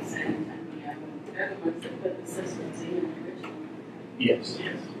comes in the San Antonio, they're the ones that put the systems in originally. Yes.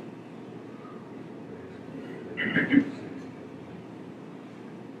 Yes.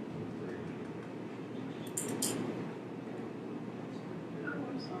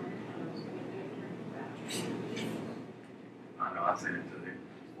 I'm sorry, I was gonna do it for vouchers. I know, I sent it to them.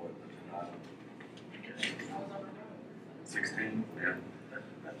 What, I was on the road. 16? Yeah.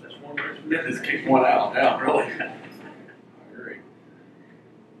 That's one reason. Yeah, just kicked one out now, really. I agree.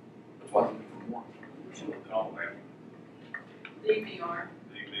 That's why I'm looking for more. What's it called, man? DVR.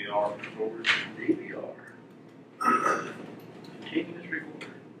 DVR storage. DVR. Continuous recorder.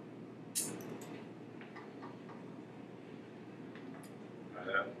 That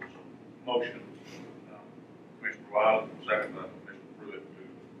was a motion. Commissioner Wiley, second by Commissioner Pruitt to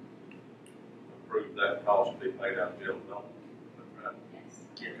approve that cost to be paid out of jail development. Is that right? Yes.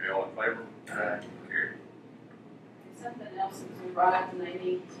 Okay, all in favor? Carried. Something else has arrived and they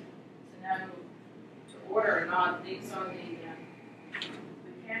need to know to order or not. These are the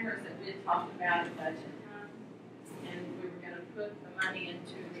cameras that we had talked about at budget time. And we were gonna put the money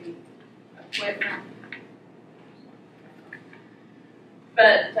into the equipment.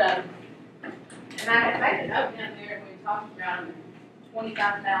 But, and I had made a note down there and we talked about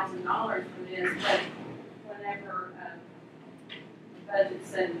 $25,000 for this, but whenever, the budget's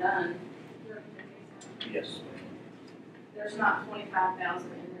said and done, Yes. there's not $25,000 in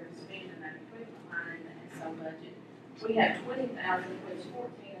there to spend in that equipment line in the SO budget. We have $20,000, which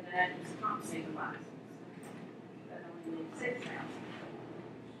 14 of that is comp state license. That only needs $6,000.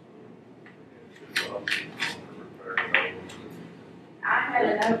 I had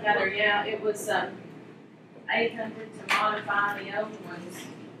a note down there, yeah, it was, 800 to modify the old ones.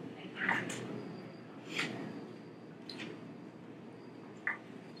 800.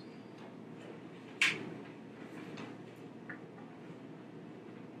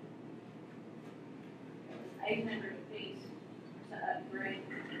 $800 apiece to upgrade.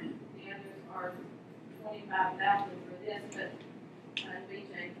 The others are $25,000 for this, but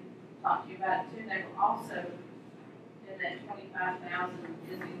BJ can talk to you about it too. They were also in that $25,000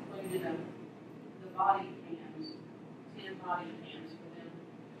 is included of the body cams, 10 body cams for them.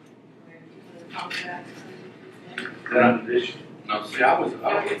 Where you want to talk about it. That addition? No, see,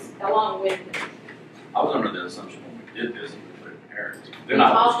 It's along with it. I was under the assumption when we did this, we put it in parents. Then We I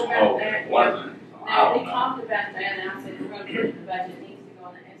was talked about told that, it wasn't. So I Now, we don't know. talked about that, and I said, we're gonna put it in the budget, it needs to go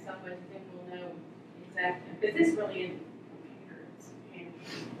on the Excel budget, then we'll know exactly, because this really isn't computer, it's camera.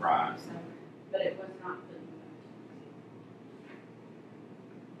 Right. So, but it was not put in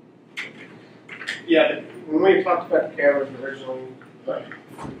the budget. Yeah, when we talked about the cameras originally, like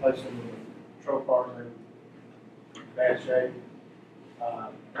replacing the patrol cars in bad shape,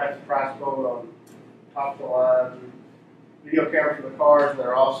 that's the price quote on top of the line video camera for the cars, and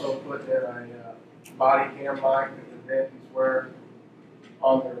they're also putting in a body cam mic that the deputies wear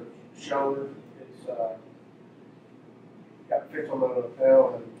on their shoulder. It's got fixed on the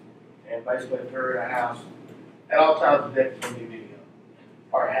lapel, and basically if they're in a house, at all times the deputies will be video,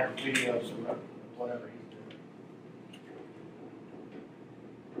 or have video of some whatever he's doing.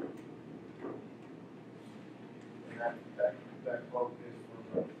 And that quote is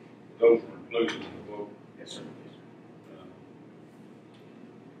for Those were included in the quote. yes, sir.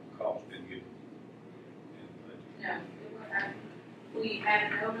 Cost didn't get. No, we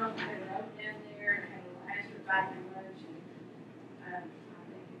had a note down there, and had a last revival lunch, and, I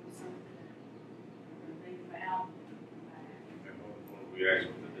think it was something that we're gonna think about. What we asked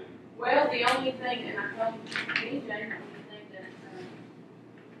them to do. Well, the only thing, and I told BJ, the only thing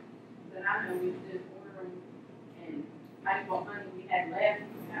that I know we did order and make what money we had left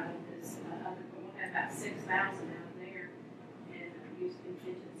out of this other, but we had about $6,000 out of there, and use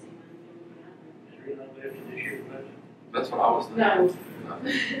contingency money. Is there enough left in this year's budget? That's what I was thinking. No.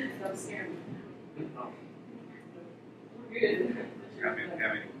 Don't scare me. We're good. How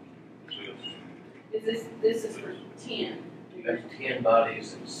many sales? This is for 10. That's 10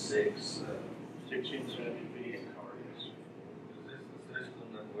 bodies and 6 inside the video cars. Is this the system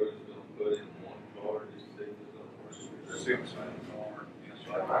that we're just gonna put in one card, just see if it's gonna work? Six card. Yes, So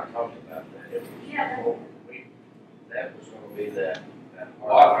I talked about that. Yeah. That was gonna be that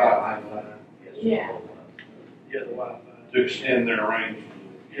Wi-Fi. line. Yes, Yeah. the whole line. Yeah, the Wi-Fi. To extend their range.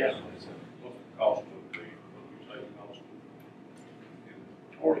 Yes. What's the cost of the, what you say the cost?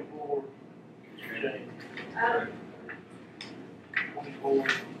 44. Change. 24.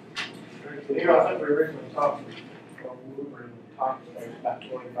 You know, I think we originally talked, when we were in the top space, about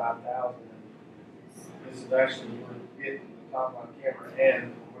 25,000. This is actually, we're getting the top on camera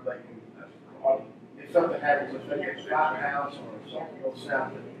and where they can, if something happens, if they get shot in the house or something goes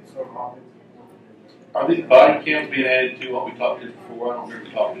south, it's going to happen. Are these body cams being added to what we talked to before? I don't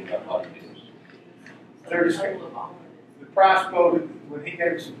remember talking about body cams. They're just, the price quote, when he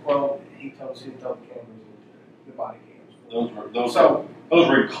gave us a quote, he told us he'd throw the cameras into the body cams. Those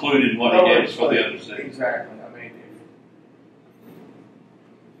were included in what he gave us for the other six. Exactly, I mean,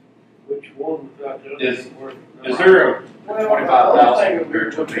 Which one without the other? Is there a, well, $25,000 the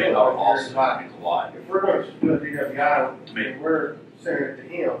compared to $1 other thing million we're loss is like, is a lot. if we're going to do a DWI, and we're sending it to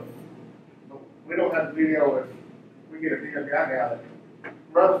him, but we don't have the video if we get a DWI guy that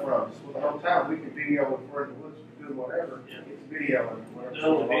runs from us. Well, the whole time, we can video if we're in the woods doing whatever, it's video and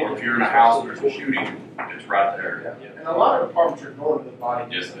whatever. If you're in a house and there's a shooting, it's right there. Yeah. And a lot of departments are going to the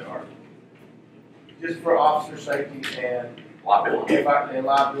body. Yes, they are. Just for officer safety and Liability. and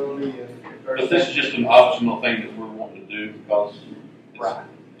liability if there's. but this is just an optional thing that we're wanting to do because Right.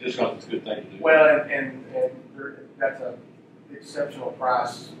 just because it's a good thing to do. Well, and that's a exceptional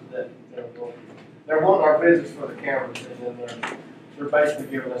price that they're wanting our business for the cameras, and then they're basically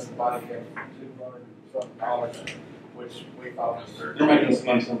giving us the body cams for $200-something, which we thought was They're making us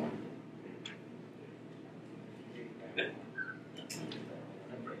money somewhere.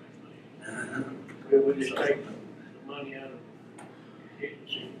 We'll just take the money out of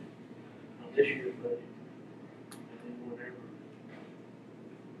contingency on this year's budget. And then whatever,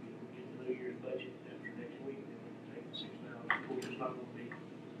 we get the new year's budget after next week, then we'll take the $6,000. Of course, it's not gonna be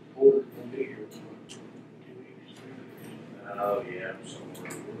ordered, it's gonna be here for 2 weeks, 3 weeks. Oh, yeah, so we're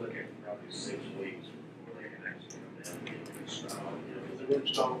looking at probably 6 weeks before they can actually come down and get it installed. Because they were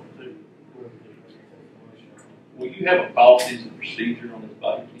installed too. Will you have a policies and procedure on this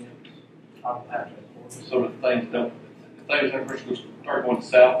body cams? I'll have that for you. So that things don't, if things ever start going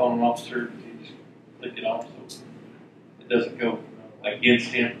south on an officer, you just click it off so it doesn't go against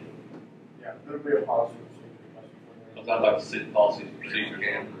him. Yeah, there'll be a policy procedure. Because I'd like to see the policies and procedures.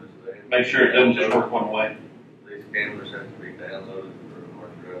 Cameras, Make sure it doesn't just work one way. these cameras have to be downloaded for a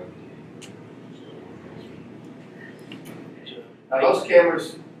hard drive. Now, those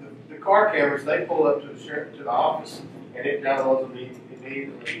cameras, the car cameras, they pull up to the sheriff, to the office, and it downloads them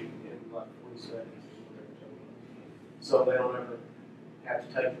immediately in like 40 seconds. So they don't ever have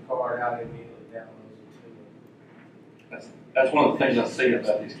to take the card out and immediately download it to them. That's one of the things I see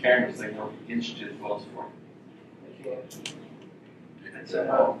about these cameras. They work against you as well as for you. They can't. It's a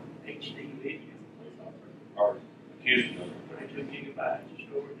HD video. Or accused of it. 22 gigabytes, just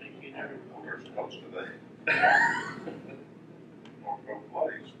over thinking everything. We're supposed to that. Or both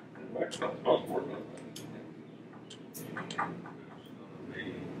ways. It's supposed to work both ways. Who's gonna be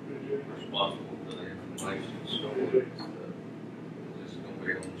responsible for the information stored? Is this gonna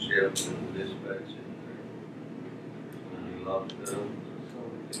be on the shelf in the dispatch in there? It's gonna be locked up,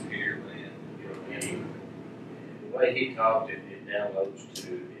 computer man. The way he talked, it downloads to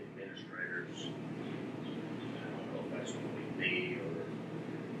administrators. I don't know if that's going to be me or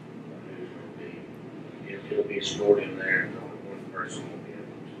who's going to be. It'll be stored in there, and only one person will be able to.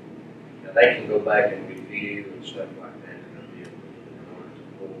 Now, they can go back and review and stuff like that, and they'll be able to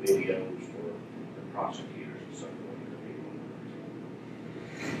pull videos for the prosecutors and stuff like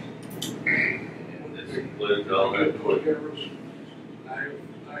that. And this includes all that. Cameras. I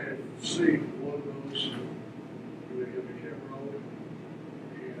have seen one of those where they have the camera on it,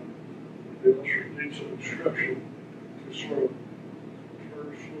 and they also need some instruction to sort of turn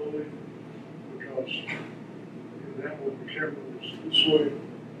slowly, because in that one, the camera was this way,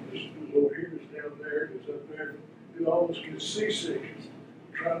 this is over here, it's down there, it's up there. You almost get seasick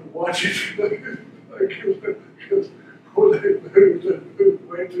trying to watch it, because when they move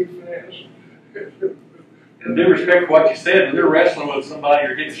way too fast. In due respect for what you said, when they're wrestling with somebody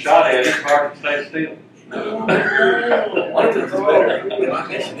or getting shot at, it's hard to stay still. One of them's better. Not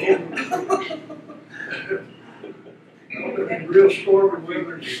missing him. In real stormy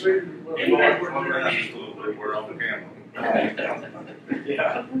weather, you see, We're on the camera.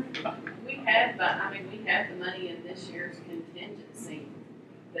 Yeah. We have, we have the money in this year's contingency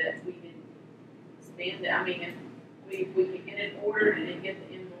that we can spend. If we can get it ordered and then get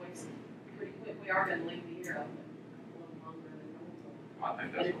the invoice pretty quick, we are gonna leave the year open a little longer than normal. I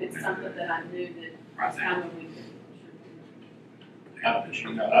think But that's if what we it's need something to do. that I knew that Right it's now. time when we could. I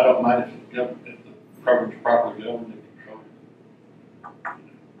don't mind if the program's properly governed and controlled.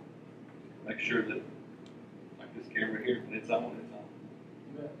 Make sure that, like this camera here, when it's on, it's on.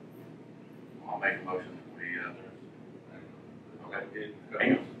 I'll make a motion that we,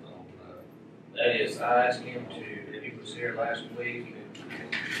 That is, I asked him to, he was here last week.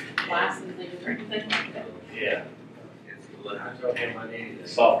 Licensing or anything like that. Yeah. I told him I needed a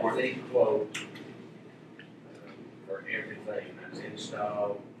Software. complete quote for everything, that's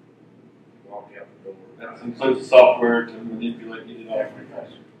installed, walk out the door. That includes the software to manipulate, get it off.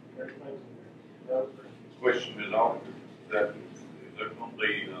 Everything's in there. Question is, auditor, is that going to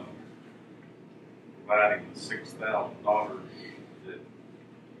be providing the $6,000 that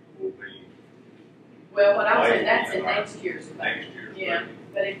will be Well, what I was saying, that's in next year's budget. next year's Yeah, budget?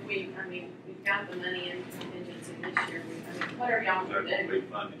 but if we've got the money in contingency this year, whatever y'all Is want that to going do, to be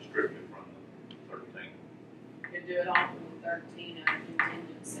funded strictly from the 13? we could do it all from the 13 out of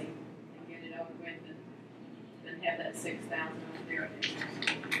contingency and get it over with and then have that 6,000 over there.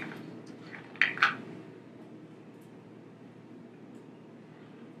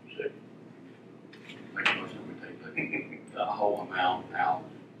 Make a motion that we take the whole amount out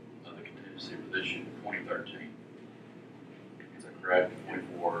of the contingency for this year, 2013. Is that correct?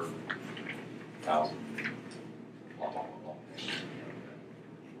 24,000. Blah, blah, blah, blah.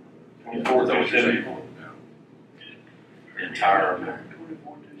 24,274. The entire amount.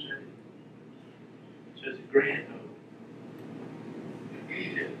 24,270. Says a grand though. He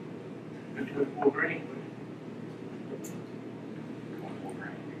did. 24 grand. 24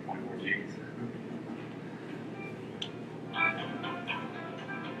 grand, 24 G's.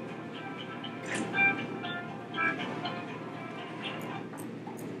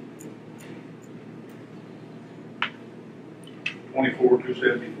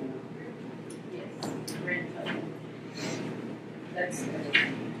 $24,274. Yes, grand total. That's,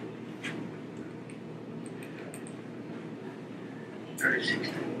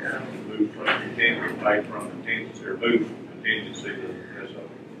 $36,000. Move from contingency, pay from contingency, or move from contingency to SO.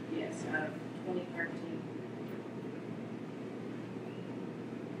 Yes, 2013.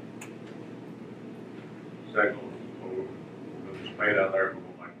 Second, we'll just pay it out there, but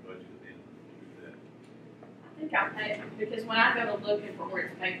we'll make a budget at the end of that. I think I pay, because when I go to looking for where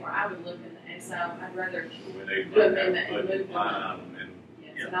it's paid for, I would look in the SO, I'd rather So we need do to amendment have a and budget move line on. item and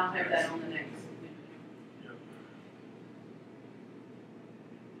Yes, and I'll have that on the next.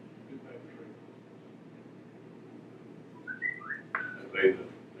 pay the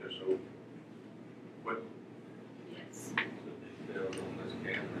SO. What, Yes. The details on this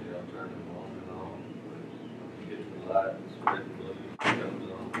camera, y'all turn them on and off, get the lights, red blue comes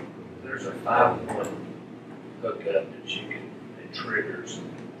on. There's a 5-in-1 hookup that you can, that triggers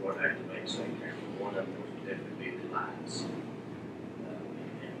what activates that camera. One of them would definitely be the lights. And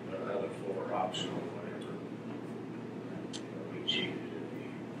the other 4 are optional, whatever. We choose.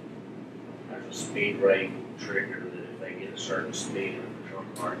 There's a speed rate trigger that if they get a certain speed on the patrol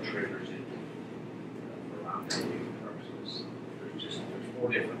car, it triggers it for liability purposes. There's 4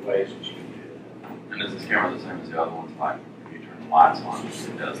 different ways that you can do that. And is this camera the same as the other ones? Like, if you turn the lights on,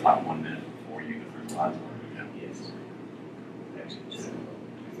 it does like 1 minute before you turn the lights on? Yes. Actually, it's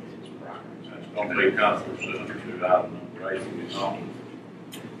prior. that's gonna be kind of pursuant to item number 8, you know.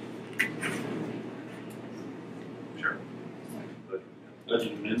 Sure.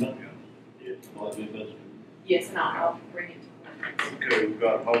 Budget amendment? Yeah. Will that be a budget? Yes, and I'll bring it to the Okay, we've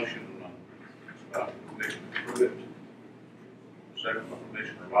got a motion, by Commissioner Pruitt, second by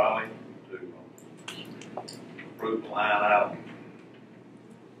Commissioner Wiley, to approve the line item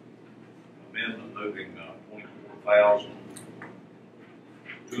amendment moving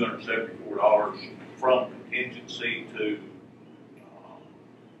 $24,274 from contingency to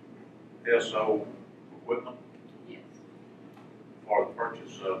SO equipment Yes. for the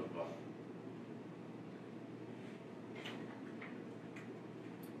purchase of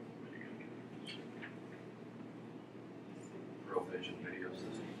Provision video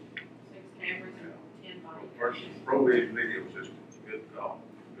system. 6 cameras and 10 body. purchase provision video systems. Good call.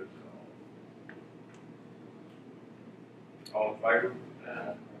 Good call. All in favor?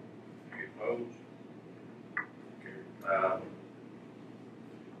 Any opposed? Carried.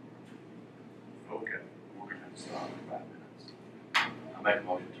 Okay. We're gonna have to stop in 5 minutes. I make a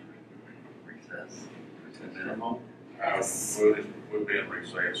motion to recess. We'll be in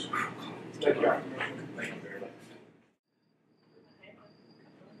recess. Thank you. Thank you very much.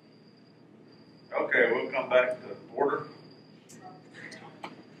 Okay, we'll come back to order.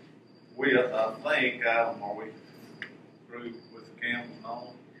 We, I think, Adam, are we through with the cameras and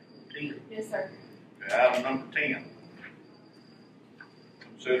all? Yes, sir. Okay, item number 10.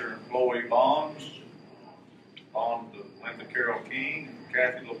 Consider employee bonds. Bond to Linda Carroll King and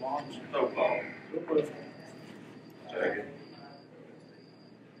Kathy LaBon's Stovall. Second.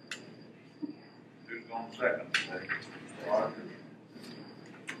 Who's going second? Auditors.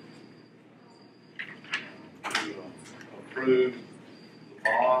 To approve the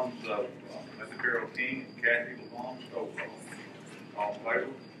bonds of Linda Carroll King and Kathy LaBon's Stovall. All in favor?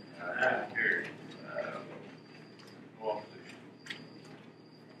 Carried. No opposition.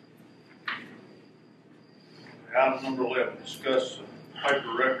 Item number 11, discuss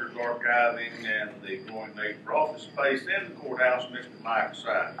paper records archiving and the growing need for office space in the courthouse. Mr. Mike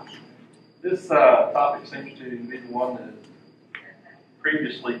Siders. This topic seems to be the one that has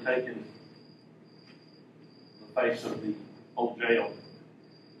previously taken the face of the old jail,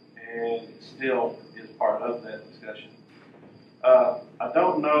 and it still is part of that discussion. I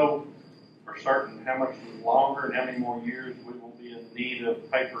don't know for certain how much longer and how many more years we will be in need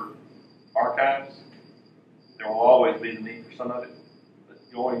of paper archives. There will always be the need for some of it, but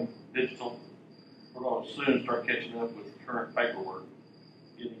going digital, we're going to soon start catching up with current paperwork,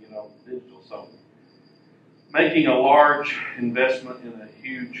 getting it on digital. So making a large investment in a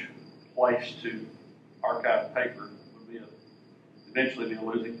huge place to archive paper would be eventually be a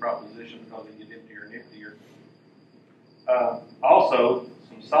losing proposition because they get emptier and emptier. Also,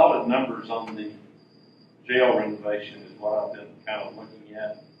 some solid numbers on the jail renovation is what I've been kind of looking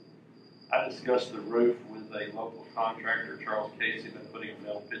at. I discussed the roof with a local contractor, Charles Casey, been putting a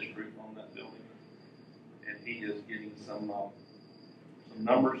metal pitch roof on that building, and he is getting some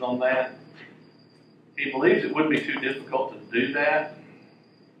numbers on that. He believes it wouldn't be too difficult to do that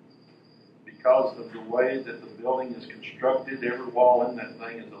because of the way that the building is constructed. Every wall in that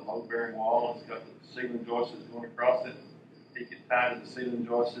thing is a load-bearing wall. It's got the ceiling joists going across it. He can tie to the ceiling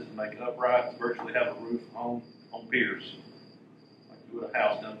joists and make it upright, virtually have a roof on piers, like you would a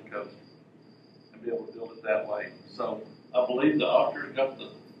house down the coast, and be able to build it that way. So I believe the auditor's got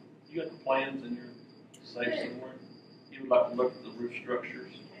you got the plans in your safe somewhere. You would like to look at the roof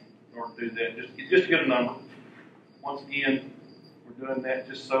structures in order to do that. Just get a number. Once again, we're doing that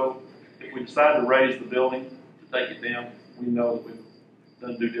just so if we decide to raise the building, to take it down, we know that we've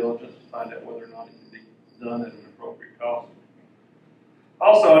done due diligence to find out whether or not it can be done at an appropriate cost.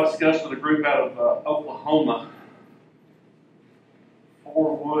 Also, I discussed with a group out of Oklahoma,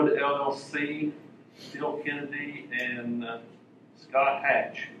 Forwood LLC, Bill Kennedy, and Scott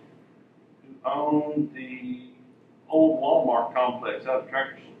Hatch, who own the old Walmart complex out of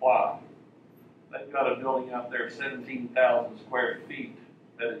Tractor Supply. They've got a building out there, 17,000 square feet,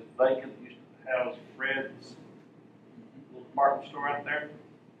 that is vacant. Used to house Fred's little department store out there.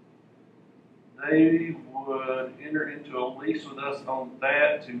 They would enter into a lease with us on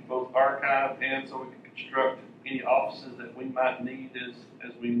that to both archive and so we can construct any offices that we might need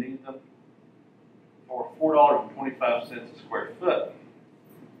as we need them for $4.25 a square foot.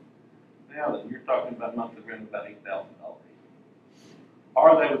 Now that you're talking about monthly rent of about $8,000.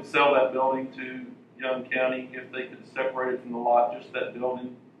 Or they would sell that building to Young County if they could separate it from the lot, just that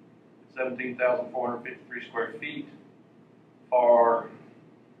building, 17,453 square feet, for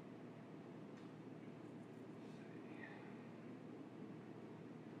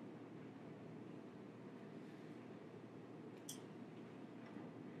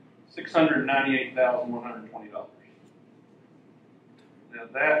 $698,120. Now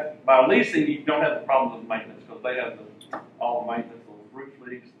that, by leasing, you don't have the problems with maintenance because they have all the maintenance, the roof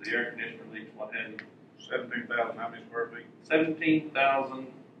leaks, the air conditioner leaks, what have you. 17,000, how many square feet?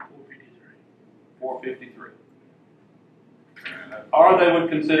 17,453. Or they would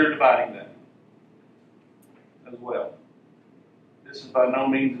consider dividing that as well. This is by no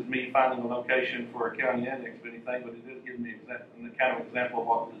means as me finding a location for a county annex or anything, but it is giving me a kind of example of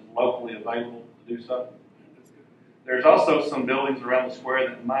what is locally available to do so. There's also some buildings around the square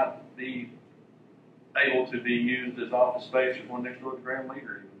that might be able to be used as office space. There's one next door to Grand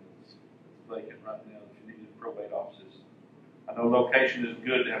Leader that's vacant right now if you needed probate offices. I know location is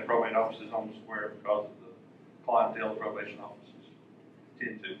good to have probate offices on the square because of the clientele probation offices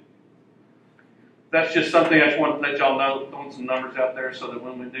tend to. That's just something I just wanted to let y'all know, throwing some numbers out there so that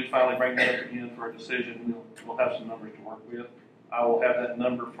when we do finally bring that up again for a decision, we'll have some numbers to work with. I will have that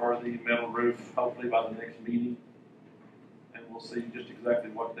number for the metal roof hopefully by the next meeting, and we'll see just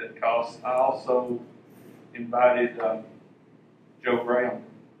exactly what that costs. I also invited Joe Graham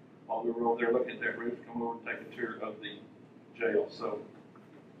while we were over there looking at that roof to come over and take a tour of the jail. So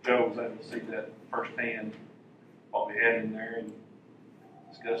Joe was able to see that firsthand, what we had in there, and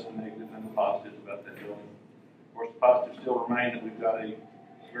discuss the negatives and the positives about that building. Of course, the positives still remain that we've got a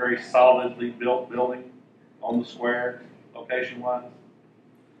very solidly built building on the square, location-wise.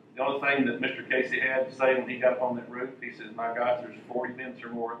 The only thing that Mr. Casey had to say when he got up on that roof, he says, my gosh, there's 40 vents or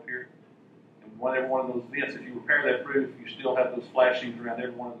more up here. And every one of those vents, if you repair that roof, you still have those flashings around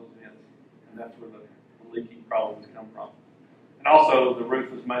every one of those vents. And that's where the leaking problems come from. And also, the roof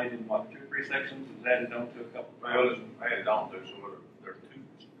was made in, what, 2 or 3 sections? It was added on to a couple. Well, it was added on to, so there are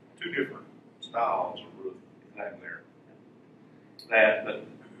two different styles of roof down there. But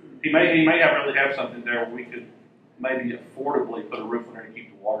he may really have something there where we could maybe affordably put a roof on there to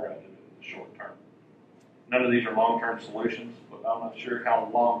keep the water out of it in the short term. None of these are long-term solutions, but I'm not sure how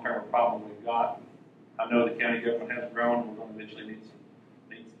long-term a problem we've got. I know the county government has grown. We're going to eventually need some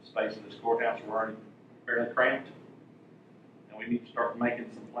space in this courthouse. We're already fairly cramped, and we need to start making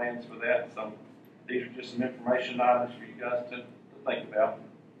some plans for that. So these are just some information items for you guys to think about.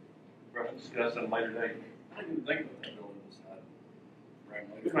 We're going to discuss at a later date. I didn't even think about that building beside Grand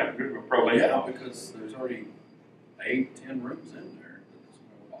Leader. We might do a probate. Yeah, because there's already 8-10 rooms in there. That's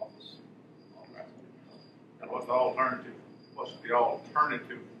no office. All right. And what's the alternative? What's the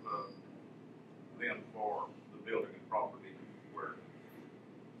alternative then for the building and property where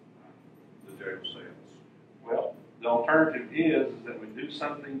the jail sits? Well, the alternative is that we do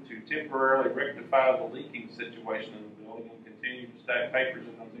something to temporarily rectify the leaking situation in the building and continue to stack papers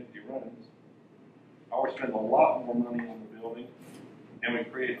in those empty rooms. Or we spend a lot more money on the building and we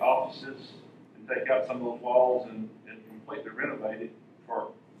create offices and take out some of those walls and completely renovate it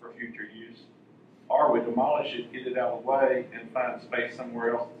for future use. Or we demolish it, get it out of the way, and find space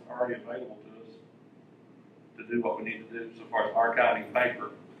somewhere else that's already available to us to do what we need to do so far as archiving paper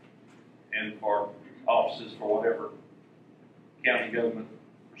and for offices for whatever county government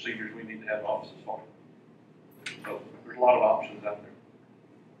procedures we need to have offices for. So there's a lot of options out there.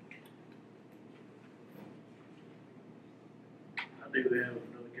 I do have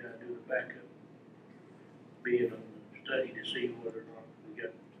another guy do the backup bid on the study to see whether or not we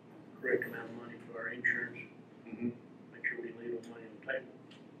got the correct amount of money for our insurance. Mm-hmm. Make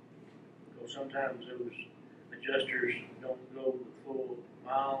sometimes those adjusters don't go the full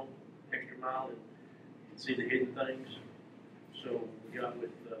mile, extra mile, and see the hidden things. So we got with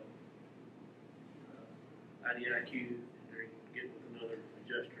IDIQ, and they're getting with another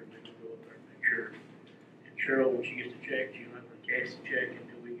adjuster, and they can go up there and make sure. And Cheryl, when she gets the check, she's not gonna cash the check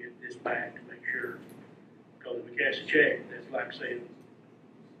until we get this back to make sure. Because if we cash the check, that's like saying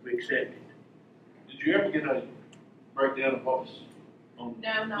we accept it. Did you ever get a breakdown of what was on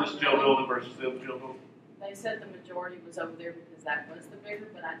No, not this jail really. building versus the other jail building? They said the majority was over there because that was the bigger,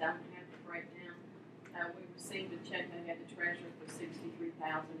 but I don't have the breakdown. We received a check, they had the treasurer for $63,000,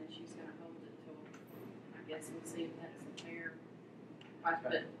 and she's gonna hold it till, I guess we'll see if that's a fair price.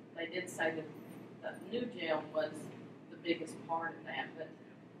 But they did say that the new jail was the biggest part of that, but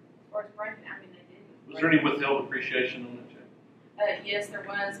as far as breaking, I mean, they didn't. Was there any withheld appreciation on that check? Yes, there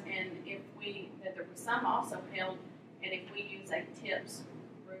was, and there was some also held, and if we use a tips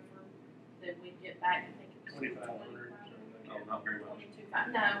roofer, then we get back, I think it was 2,500. No, not very much.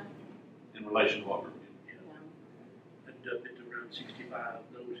 22,500. No, In relation to what we're getting. no. Ended up at around 65,000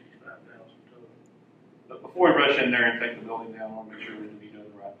 total. But before we rush in there and take the building down, I want to make sure we're doing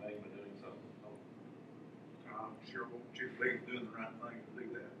the right thing by doing so. I'm sure won't you believe doing the right thing to do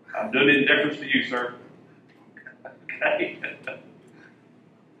that. I'm doing it in deference to you, sir. Okay. Is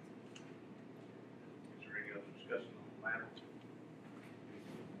there any other discussion on the matter?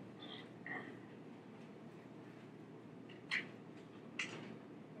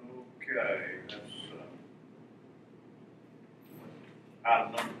 Okay, that's,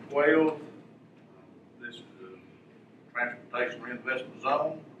 item number 12. This is the Transportation Reinvestment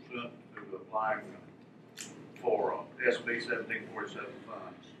Zone, pursuant to applying for SB 1747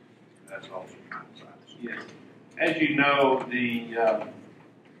 funds. That's also kind of size. Yes. As you know, the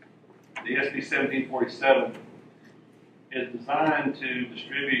SB 1747 is designed to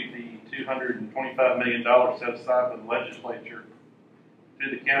distribute the $225 million set aside by the legislature to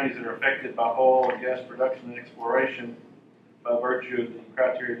the counties that are affected by oil and gas production and exploration by virtue of the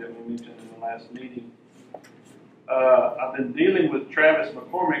criteria that we mentioned in the last meeting. I've been dealing with Travis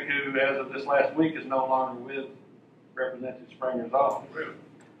McCormick, who, as of this last week, is no longer with Representative Springer's office. Really?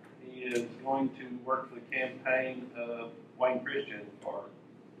 He is going to work for the campaign of Wayne Christian for,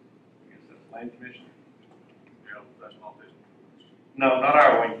 I guess that's land commissioner. Yeah, that's not this. No, not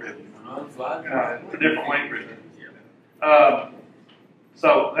our Wayne Christian. A different Wayne Christian.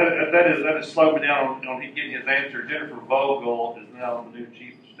 So that has slowed me down on getting his answer. Jennifer Vogel is now the new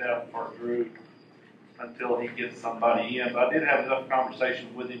chief of staff for Drew until he gets somebody in. But I did have enough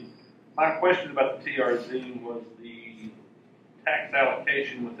conversations with him. My question about the TRZ was the tax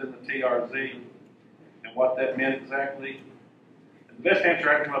allocation within the TRZ and what that meant exactly. And the best answer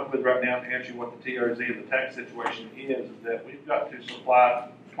I can come up with right now to answer what the TRZ and the tax situation is that we've got to supply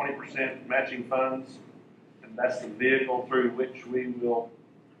 20% matching funds, and that's the vehicle through which we will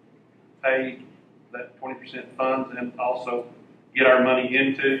pay that 20% funds and also get our money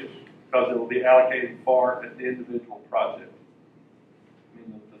into, because it will be allocated for at the individual project. I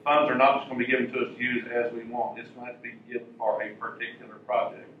mean, the funds are not just going to be given to us to use as we want. It's going to have to be given for a particular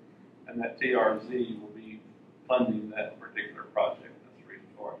project, and that TRZ will be funding that particular project. That's the reason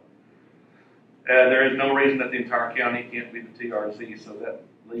for it. There is no reason that the entire county can't be the TRZ, so that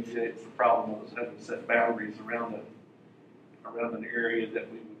alleviates the problem of us having to set boundaries around an area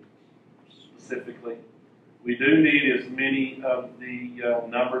that we would specifically. We do need as many of the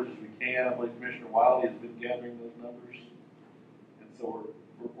numbers as we can. I believe Commissioner Wiley has been gathering those numbers, and so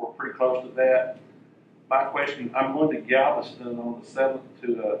we're pretty close to that. My question, I'm going to Galveston on the 7th to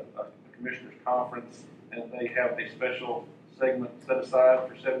a commissioners conference, and they have a special segment set aside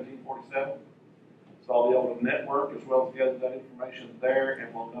for 1747. So I'll be able to network as well as gather that information there,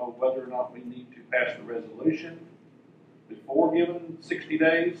 and we'll know whether or not we need to pass the resolution before giving 60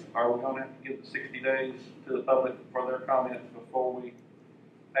 days, or we're going to have to give the 60 days to the public for their comments before we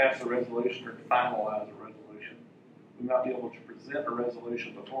pass a resolution or to finalize a resolution. We might be able to present a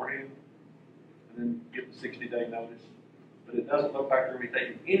resolution beforehand and then give the 60-day notice. But it doesn't look like they're going to be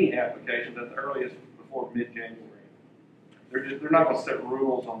taking any applications at the earliest before mid-January. They're not going to set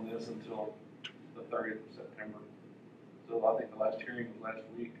rules on this until the 30th of September. So I think the last hearing was last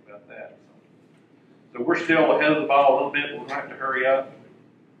week about that. So we're still ahead of the ball a little bit. We're going to have to hurry up.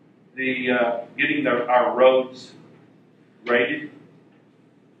 Getting our roads graded,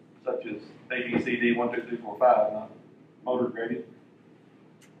 such as A, B, C, D, 1, 2, 3, 4, 5, not motor graded,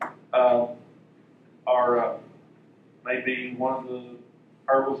 are maybe one of the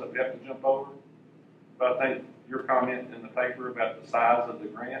hurdles that we have to jump over. But I think your comment in the paper about the size of the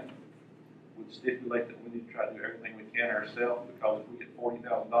grant, would stipulate that we need to try to do everything we can ourselves, because if we get $40,000,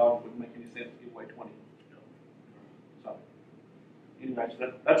 it wouldn't make any sense to give away 20. So, anyway, so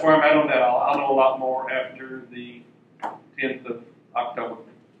that's where I'm at on that. I'll know a lot more after the 10th of October.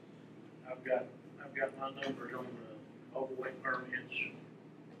 I've got my numbers on the overweight permits,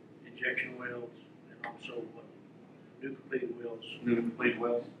 injection wells, and also new completed wells. New completed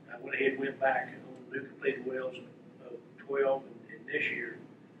wells. I went ahead and went back on new completed wells of 12 and this year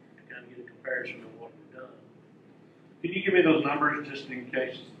to kind of get a comparison of what we've done. Can you give me those numbers just in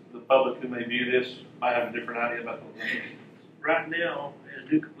case the public who may view this might have a different idea about those numbers? Right now, as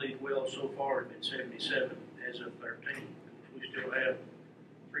new completed wells so far have been 77 as of 13. We still have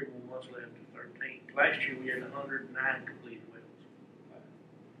 3 more months left to 13. Last year we had 109 completed wells.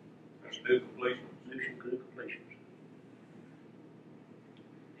 That's new completion. New completions.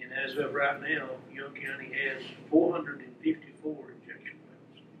 And as of right now, Young County has 454 injection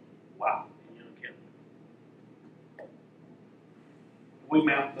wells. Wow. In Young County. We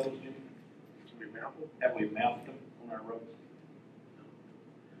mount those, Jimmy? We mount them. Have we mounted them on our roads?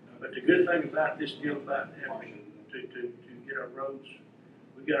 But the good thing about this deal about having to get our roads,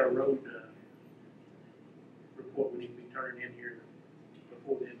 we got our road report we need to be turning in here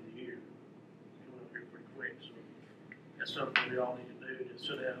before the end of the year. It's coming up here pretty quick, so that's something we all need to do, to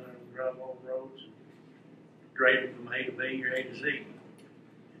sit down there and drive all the roads and grade them from A to B or A to Z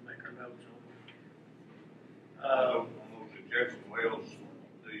and make our notes on them. On those injection wells,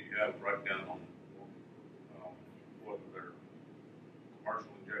 do you have a breakdown on whether they're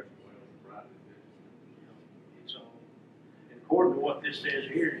commercial injection wells or private injection wells? It's all, and according to what this says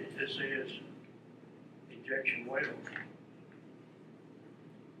here, it just says injection wells.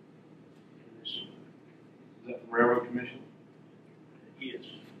 Is that the Railroad Commission? Yes.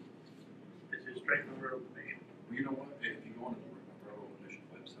 This is straight from the Railroad Commission. Well, you know what, if you go on the Railroad Commission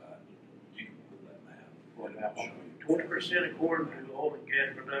website, you can pull that map. What map? 20% according to oil and gas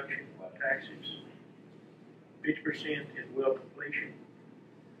production taxes, 50% is well completion,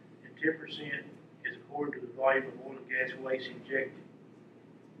 and 10% is according to the volume of oil and gas waste injected.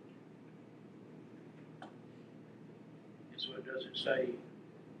 And so it doesn't say,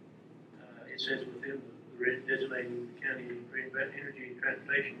 it says within the designated county energy and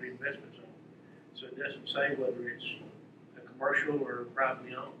transportation reinvestment zone. So it doesn't say whether it's a commercial or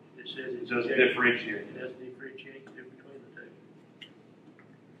privately owned. It says it doesn't differentiate. It doesn't differentiate between the two.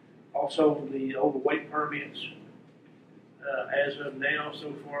 Also, the overweight permits, as of now,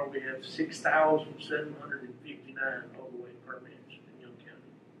 so far, we have 6,759 overweight permits in Young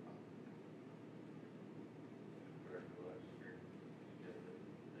County.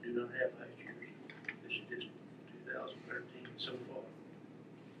 I do not have last year's. This is just 2013 so far.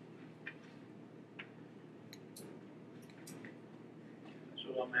 So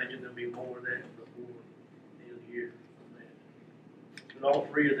I imagine there'll be more of that before the end of the year on that. But all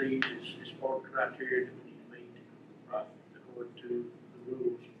three of these is part of the criteria that we need to meet, right, according to the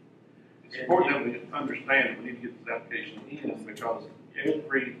rules. It's important that we understand that we need to get this application in, because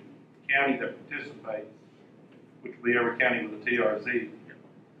every county that participates, which will be every county with a TRZ,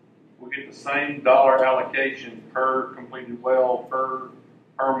 will get the same dollar allocation per completed well, per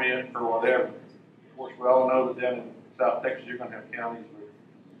permit, per whatever. Of course, we all know that down in South Texas, you're going to have counties with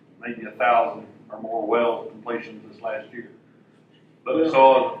maybe 1,000 or more well completions this last year. But so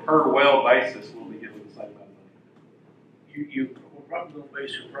on a per well basis, we'll be given the same amount of money. You will probably going to be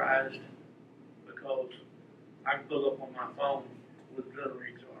surprised, because I can pull up on my phone what the drill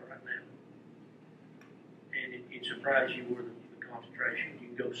rigs are right now. And it surprises you where the concentration. You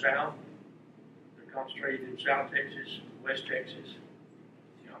can go south, they're concentrated in South Texas, West Texas.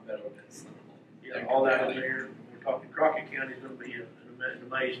 Yeah, I bet it's all that up there. We're talking Crockett County is going to be an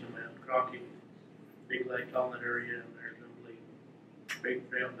amazing amount. Crockett, Big Lake, all that area down there is going to be big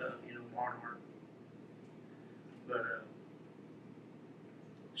belt, Barnhart. But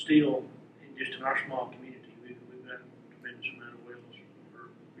still, just in our small community, we've got a tremendous amount of wells for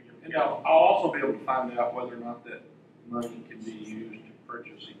And I'll also be able to find out whether or not that money can be used to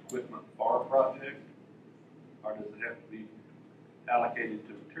purchase equipment for a project, or does it have to be allocated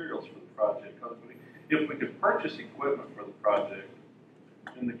to materials for the project? Because if we could purchase equipment for the project,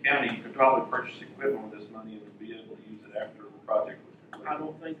 in the county, you could probably purchase equipment with this money and be able to use it after the project was completed. I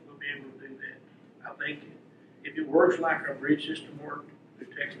don't think we'll be able to do that. I think if it works like our bridge system worked through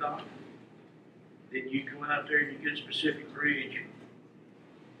TxDOT, then you go out there and you get a specific bridge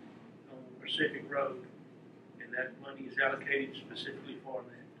on a specific road, and that money is allocated specifically for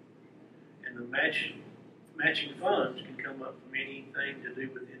that. And the matching funds can come up from anything to do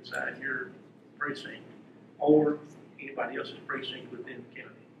with inside your precinct or anybody else's precinct within the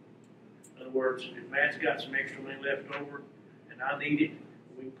county. In other words, if Matt's got some extra money left over and I need it,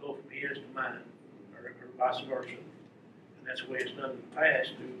 we can pull from his to mine, or vice versa. And that's the way it's done in the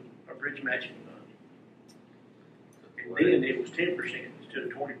past through our bridge matching fund. And then it was 10% instead of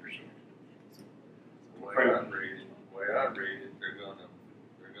 20%. The way I read it, they're gonna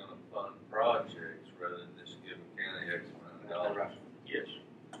fund projects rather than just give a county X amount of dollars. Yes.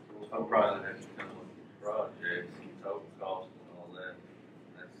 Some project has to come with projects, total cost and all that.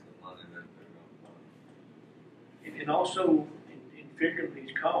 That's the money that they're gonna fund. And also, in figuring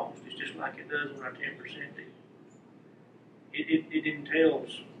these costs, it's just like it does with our 10% deal. It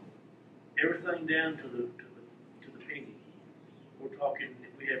entails everything down to the penny. We're talking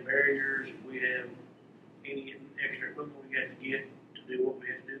if we have barriers, if we have any extra equipment we have to get to do what we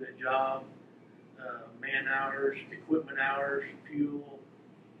have to do that job, man hours, equipment hours, fuel,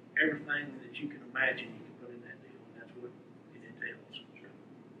 everything that you can imagine you can put in that deal, and that's what it entails.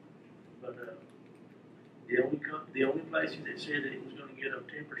 But the only places that said that it was going to get up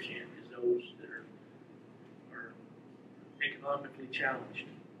 10% is those that are economically challenged.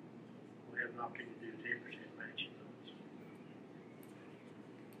 We have an opportunity to do 10% matching funds.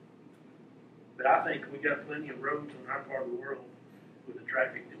 But I think we got plenty of roads on our part of the world with the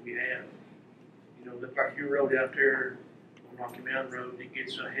traffic that we have. You know, look like your road out there on Rocky Mountain Road, it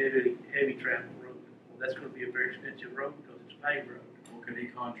gets a heavy travel road. Well, that's going to be a very expensive road because it's a paved road. Well, could he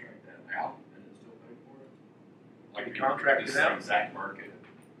contract that out and then still pay for it? Like he contracted this out? exact market.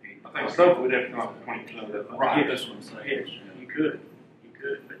 I think so. We'd have to come up with 20% of that. Right, Yes. that's what I'm saying. Yes, you could.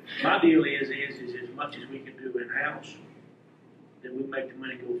 But my deal is as much as we can do in-house, then we make the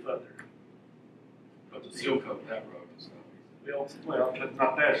money go further. But to seal coat that road and stuff. Well, but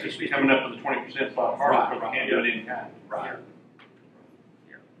not that, it's just coming up with the 20% is a lot harder because we can't do it in kind. Right.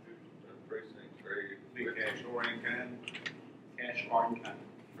 Yeah. Precinct 3, Be cash or in kind. Cash or in kind.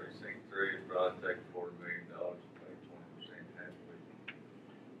 precinct 3 would probably take $250,000 to pay 20% halfway.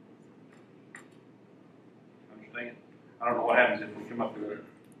 Understand? I don't know what happens if we come up with a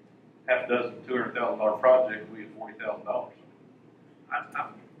half dozen $200,000 project, we have $40,000.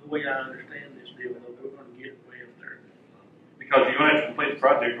 The way I understand this deal, though, we're going to get way up there. Because you're going to have to complete the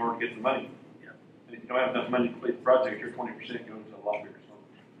project in order to get the money. Yeah. And if you don't have enough money to complete the project, your 20% goes to a lot bigger sum.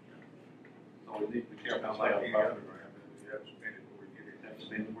 So we need to be careful. Sounds like any other grant, you have to spend it before you get it. Have to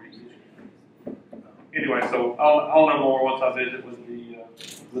spend it where you get it. Anyway, so I'll know more once I visit with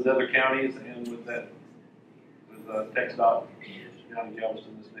other counties and with TxDOT down in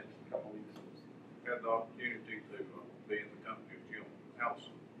Galveston this next couple of weeks. Had the opportunity to be in the company of Jim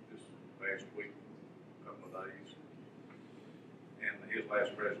Allison this last week, couple of days. And his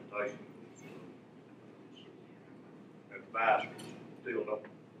last presentation was advisors still don't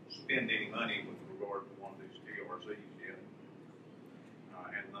spend any money with regard to one of these TRCs yet.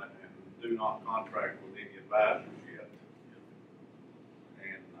 And do not contract with any advisors yet.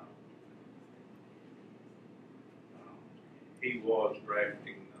 And he was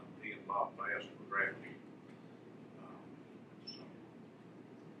drafting, he and Bob Bass were drafting some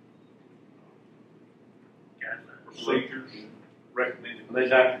procedures recommended. Are they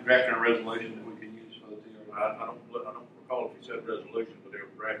drafting a resolution that we can use for the TRC? I don't recall if he said resolution, but they were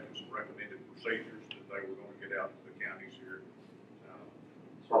drafting some recommended procedures that they were going to get out to the counties here.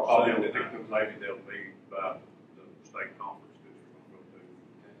 So maybe they'll be by the state conference that you're going to go to.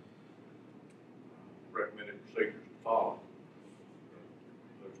 Recommended procedures to follow.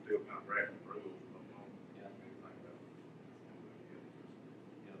 They're still kind of drafting rules.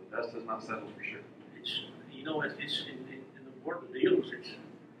 That does not settle for sure. It's in the world of deals, it's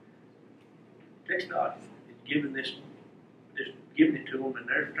TxDOT is giving it to them, and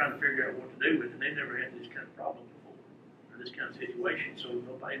they're trying to figure out what to do with it. And they never had this kind of problem before, or this kind of situation, so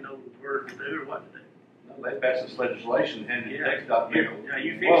nobody knows where to do or what to do. No, they passed this legislation and the TxDOT. Yeah,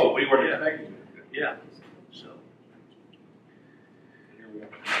 you fix whoa, it. we weren't expecting it. Yeah, so. Here we go.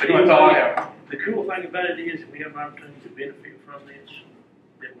 But that's all I have. The cool thing about it is we have an opportunity to benefit from this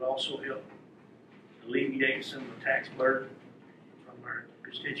that will also help alleviate some of the tax burden from our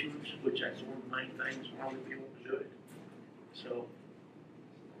constituents, which that's one of the main things why we want to do it. So,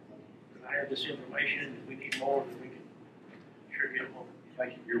 I have this information. If we need more, then we can sure get more.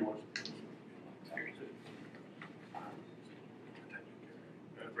 Thank you for your work.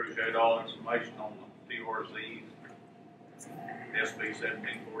 I appreciate all the information on the TRZ, SB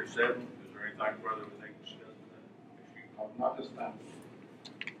 1747. Is there anything further we need to discuss that issue? Not this time.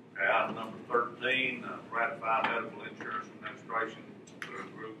 Okay, item number 13, ratify medical insurance administration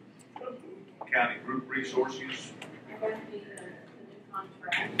group, county group resources. That's the new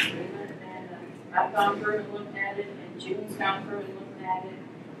contract agreement, and I've gone through and looked at it, and June's gone through and looked at it,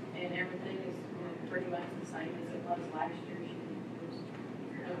 and everything pretty much the same as it was last year.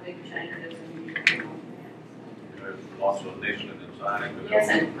 There's no big changes in uniform on that, so. There's lots of initiative and signing. Yes,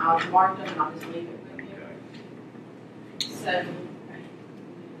 and I'll mark them and I'll just leave it with you. So.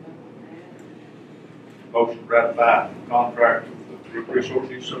 Motion to ratify contract with Group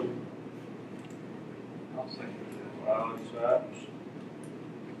Resources. So, I'll second that. Wiley seconds.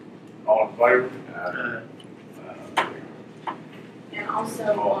 All in favor? And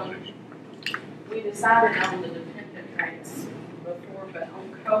also, we decided on the dependent rates before, but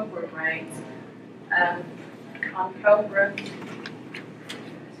on COBRA rates, on COBRA,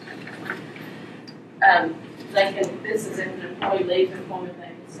 they can, this is if an employee leaves employment, they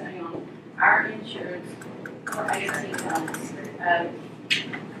can stay on our insurance for 18 months.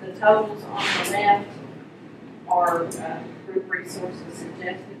 The totals on the left are Group Resources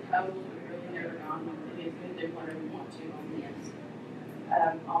suggested totals. We really never gone with it. We can do whatever we want to on this.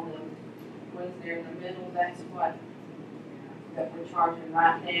 On the ones there in the middle, that's what that we're charging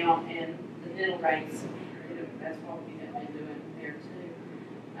right now, and the middle rates, that's what we have been doing there too.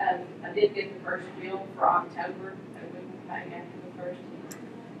 I did get the first bill for October that we will pay after the first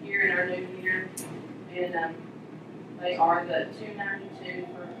year in our new year, and they are the $292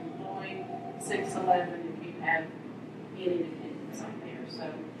 for employee, $611 if you have any dependents on there. So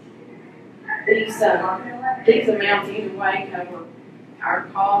these amounts either way cover our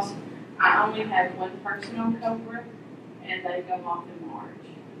cost. I only have one person on COBRA, and they go off in March.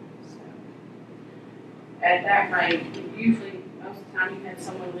 So at that rate, usually most of the time you have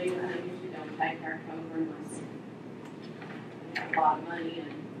someone leaving, they usually don't take our COBRA unless they have a lot of money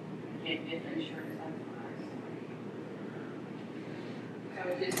and can't get the insurance otherwise. So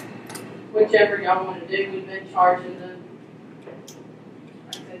just whichever y'all want to do, we've been charging them,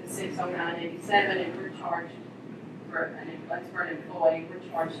 like I said, the $609.87, and we're charged for an employee, we're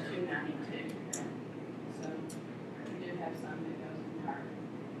charged $292. So we do have some that goes in our.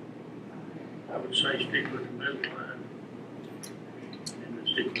 I would say stick with the middle line and then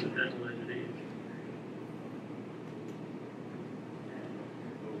stick with the dental as it is.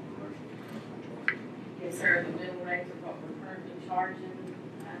 Yes, sir, the middle rates are what we're currently charging.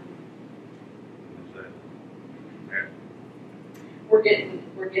 We're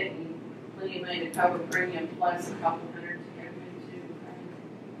getting plenty of money to cover premium plus a couple hundred to go into,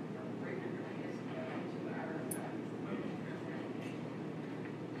 300, I guess, into our,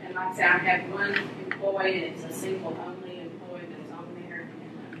 and like I said, I have one employee, and it's a single only employee that's on there,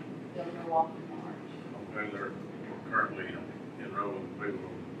 and they'll go off in March. Okay, they're currently enrolling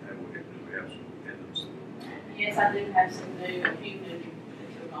people, and we have some dependents. Yes, I do have some new, a few new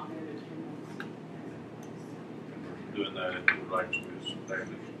that took on their dependents. Doing that at the rates we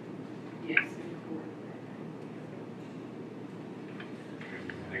established. Yes, in court.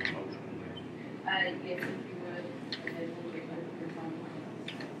 Take a motion on this. Yes, if you would, and then we'll get back to your phone.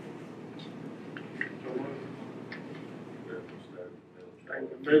 Stay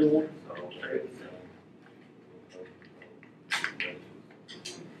with the middle one.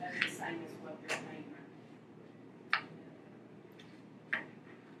 That's the same as what they're paying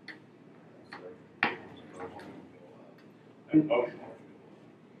Have a motion.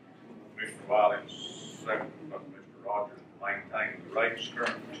 Mr. Wiley, second by Mr. Rogers, to maintain the rates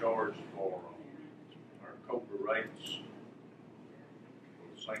currently charged for our COBRA rates for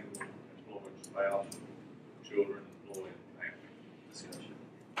the single employed spouse, children, employee, and family. Discussion.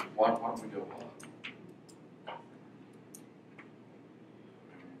 Why don't we go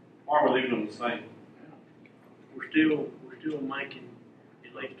Why are we leaving them the same? We're still making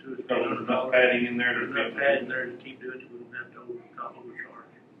at least $200 or Because there's enough padding in there. There's enough padding there to keep doing it, we don't have to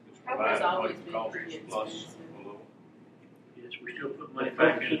overcharge. It's COBRA's provided always by been costs pretty plus expensive. a little. Yes, we still put money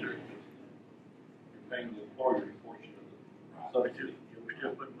back into it. You're paying the employer portion of the subsidy. We're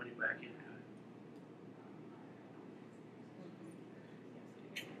still putting money back into it.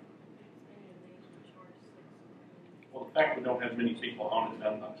 Well, the fact we don't have many people on it,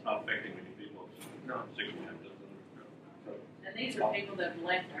 that's not affecting many people. No. 6.5 dozen. And these are people that have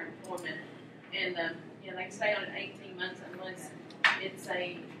left our employment, and, they can stay on it 18 months unless it's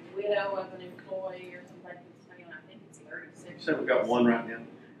a widow of an employee or something, can stay on, I think it's 36. So we've got one right now.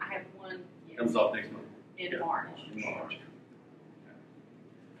 I have one, yes, Comes off next month. in March. In March.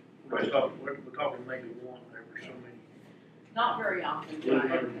 We're talking maybe one every so many. Not very often, do I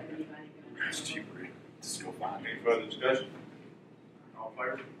ever have anybody go. That's cheaper. Just go find Any further discussion? All in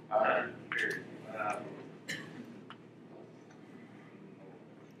favor? Aye. Carried.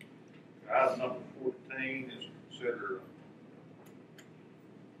 Item number 14 is consider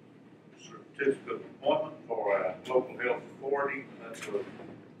certificate of appointment for a local health authority. That's a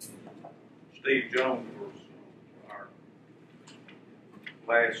Steve Jones was our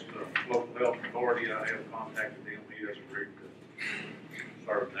last local health authority. I have contacted him. He has agreed to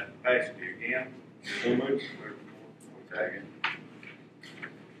serve in that capacity again. So moved. Second.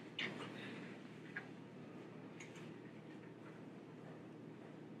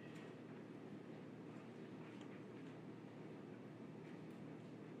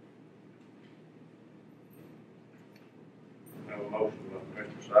 Have a motion by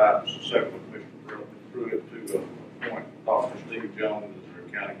Commissioner Sykes, second by Commissioner Pruitt to appoint Dr. Steve Jones as our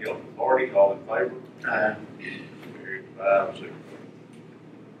county health authority. All in favor? Aye. Carried 5-0.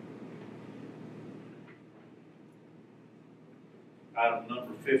 Item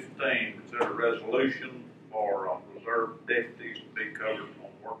number 15, consider resolution for reserve deputies to be covered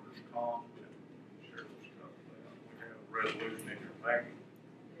on workers' comp. Share this stuff. We have a resolution in your packet.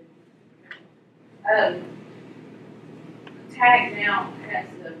 Tag now has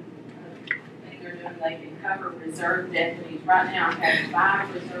the thing they're doing, they can cover reserve deputies. Right now, I have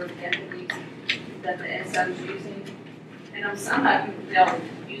 5 reserve deputies that the SO's using. And on some of them, they'll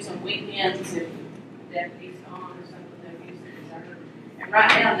use them weekends if the deputy's gone or something, they'll use the reserve. And right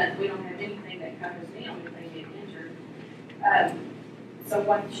now, that we don't have anything that covers them if they get injured. So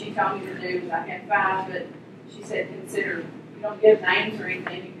what she told me to do was I had 5, but she said consider, you don't give names or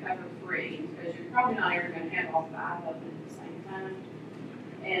anything, you cover 3, because you're probably not ever going to have all 5 of them at the same time.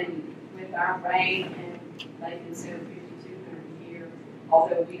 And with our rate, and they consider $5,200 a year,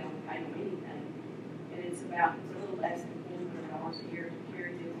 although we don't pay them anything. And it's a little less than $400 a year to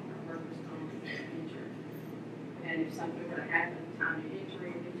carry them on our workers' comp if they're injured. And if something were to happen at the time of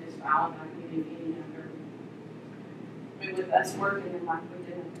injury, we just file it like we do any other. I mean, with us working them like we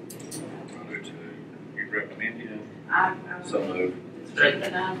do. You recommend it? I So moved. It's cheap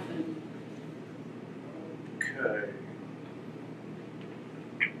enough and. Okay.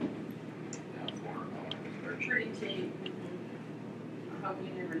 Pretty cheap. I hope we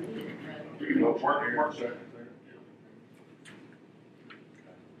never need it, but. Work second there.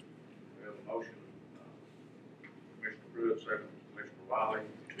 We have a motion, Commissioner Pruitt, second Commissioner Wiley,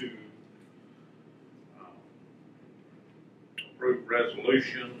 to approve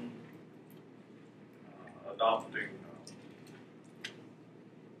resolution adopting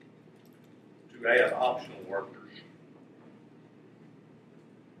to add optional workers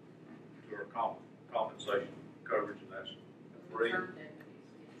to our compensation coverage, and that's free. And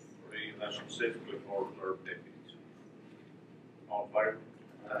that's specifically for reserve deputies. All in favor?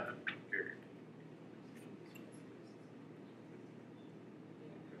 Carried.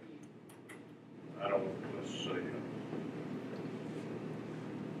 I don't know, let's see.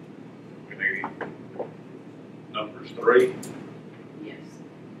 We need numbers 3. Yes.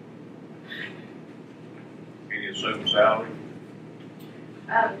 Any assumed salary?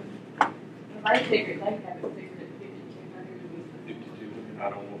 They figured, they have it figured at 5,200. 52. I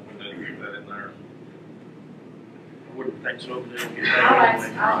don't know if we need to put that in there. I wouldn't think so, but they'll get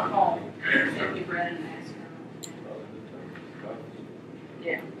I'll call Cindy Brett and ask her.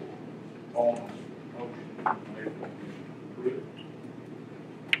 Yeah. On motion made by Pruitt.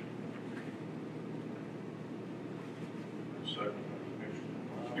 Second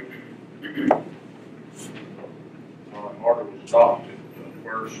by Commissioner. Order was adopted.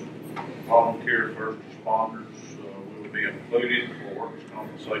 First, volunteer first responders will be included for workers'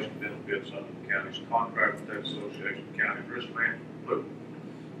 compensation benefits under the county's contract with that association. County risk management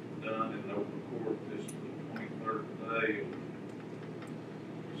done in open court. This is the 23rd day of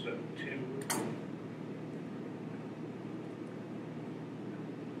September.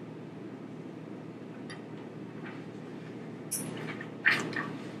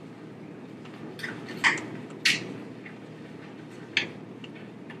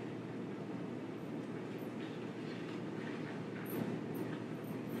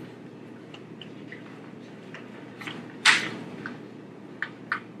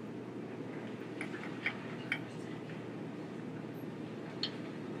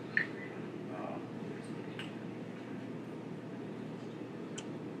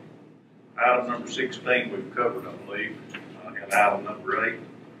 Item number 16 we've covered, I believe, and item number 8.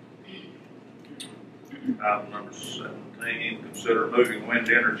 Item number 17, consider moving wind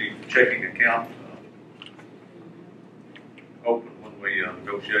energy checking account open when we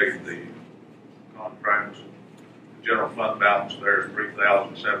negotiated the contracts. The general fund balance there is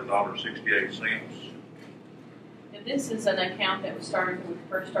 $3,007.68. And this is an account that was started when we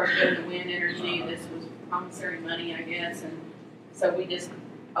first started doing the wind energy. This was promissory money, I guess, and so we just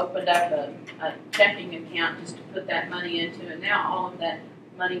opened up a checking account just to put that money into, and now all of that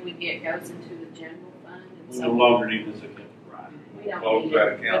money we get goes into the general fund. And We so no longer need this account. right. We don't close need that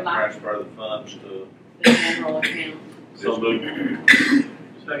it. account, We'd like transfer the funds to. the general account. So moved.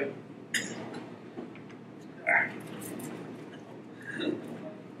 Second.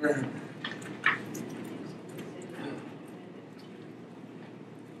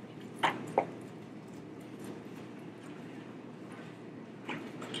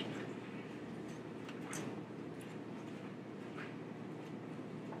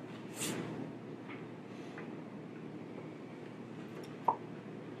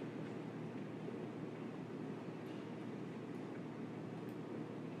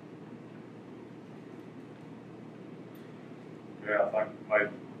 Yeah, I think we made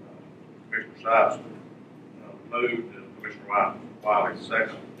Commissioner Sykes moved, and Commissioner Wiley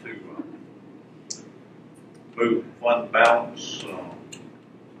second to move fund balance,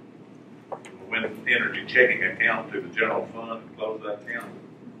 wind energy checking account to the general fund and close that account.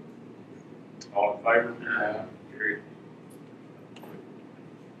 All in favor? Aye. Carried.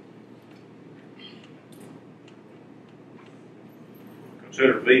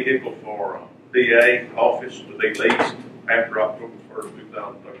 Consider vehicle for DA office to be leased after October 1st,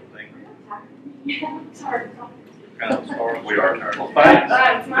 2013. Yeah, I'm sorry. Kind of start. We are tired. Well, thanks.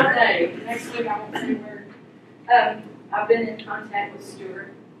 It's my day. Next week I won't say a word. I've been in contact with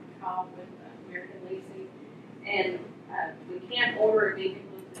Stuart, called with American Leasing, and we can't order a vehicle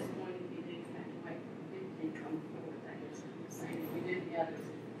at this point if you do have to wait for 15 come forward. That is the same. We do the others,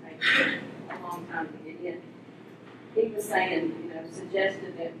 it takes a long time to get in. He was saying,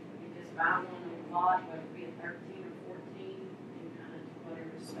 suggested that we just buy one on the lot, whether it be a 13 or 14, and kind of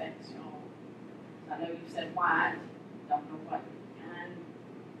whatever specs y'all. I know you said white, don't know what kind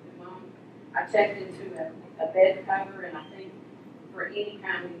we want. I checked into a bed cover, and I think for any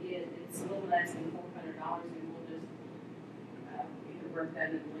kind we get, it's a little less than $400, and we'll just either work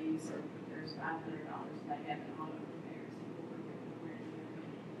that in lease, or if there's $500 they have an auto repairs.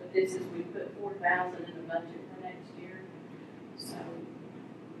 But this is, we put $4,000 in the budget for next year, so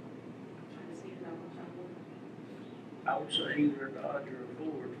I just need to know what y'all want. I would say either a Dodge or a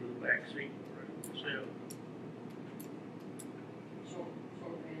Ford for the back seat for itself.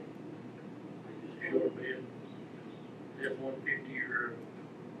 Short bed. Short bed. F-150 or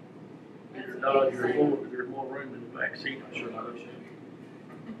That's either Dodge or a same. Ford, there's more room in the back seat. I'm sure not a Chevy.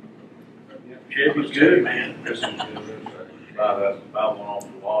 Chevy's good, man. This is buy one off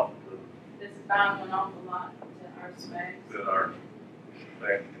the lot This is buying one off the lot to our specs. that our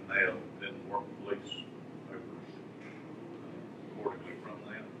staff can nail, then work with police over accordingly from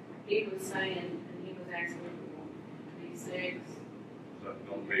them. He was saying, and he was asking for V6. Is that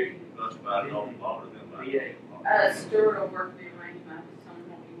gonna be us buying it off the lot or them buying it off the lot? Stuart will work the arrangement, tell him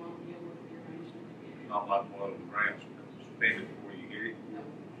what we want, he'll work the arrangement. Not like one of the grants, spend it before you get it.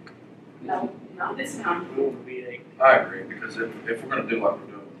 No, not this time. We want a V8. I agree, because if we're gonna do like we're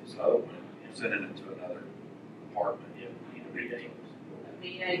doing with this other one, sending it to another department. Yeah, we need a V8.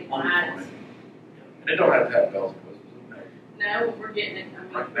 A V8 wide. And it don't have to have bells and whistles. No, we're getting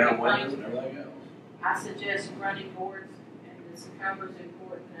it, Break down windows and everything else. I suggest running boards and this cover's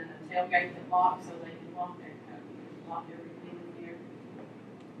important and a tailgate that locks so they can lock that cover, lock everything in here.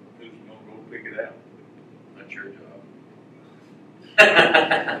 Who's gonna go pick it out? That's your job.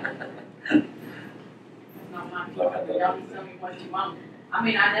 That's not my part, but y'all just tell me what you want. I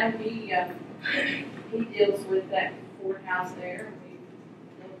mean, I know he deals with that courthouse there, we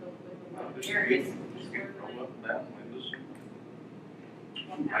deal with the one here, it's Roll up and down windows,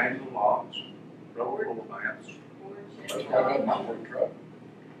 hang the locks, roll mats. That's why I got my work truck.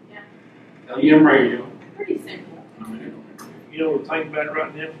 AM radio. Pretty simple. You know, the thing about it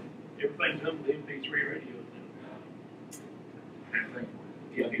right now, everything's up with MP3 radios now.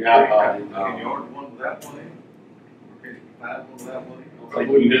 Yeah, Can you order one without one in? Or can you find one without one in? They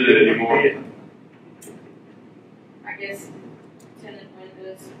wouldn't do that anymore. I guess tinted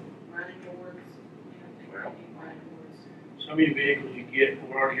windows, running doors, things like running doors. Some of the vehicles you get,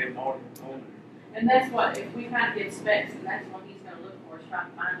 we already have modern on And that's what, if we kind of get specs, and that's what he's gonna look for, is try to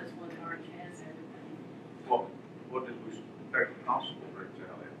find us one that already has everything. What did we expect the constable rates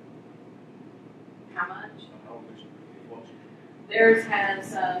out at? How much? I know this, what's, Theirs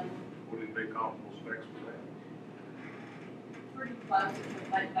has, would it be comparable specs for that? pretty close,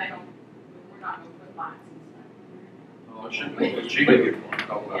 but they don't, we're not gonna put lights and stuff. Oh, it should be, it's cheaper if you want to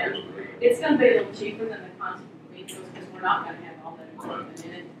talk about Yeah. this. It's gonna be a little cheaper than the constable vehicles, because we're not gonna have all that equipment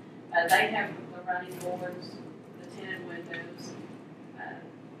in it. They have the running boards, the tinted windows, I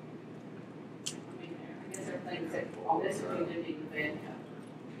mean, I guess everything's at, on this one, we do need the bed cover.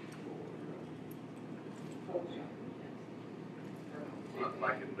 I'd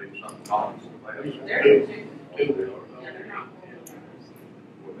like it to be something constant. They're cheap. Yeah, they're not.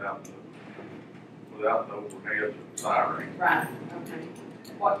 without the overhead of the siren. Right, okay.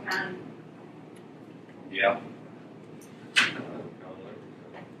 What kind? Yeah.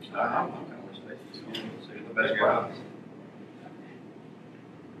 I'm kind of see the best price.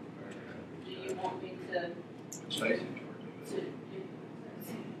 Do you want me to? Stacy.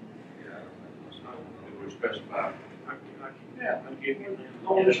 We specify. Yeah, I'll give you that.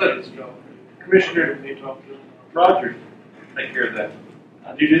 Oh, understood. Commissioner, let me talk to him. Roger, take care of that.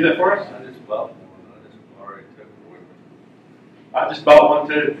 Did you do that for us? I just bought one, I just already took it with me. I just bought one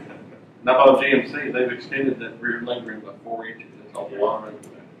too. And I bought GMC, they've extended that rear leg rim by 4 inches, that's all the long run.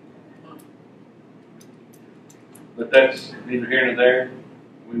 But that's neither here nor there.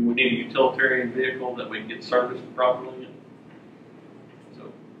 We need a utilitarian vehicle that we can get serviced properly.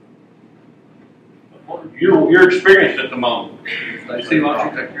 So, you're experienced at the moment. I see why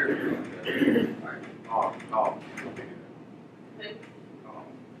you take care of it.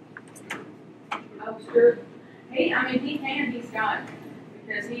 Oh, sure. He can, he's got,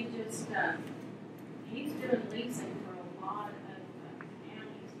 because he just, he's doing leasing for a lot of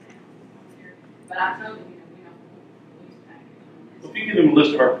counties down here. But I told him, we don't want a lease package on this. If you give him a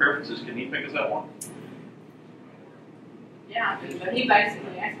list of our preferences, can he pick us out one? Yeah, but he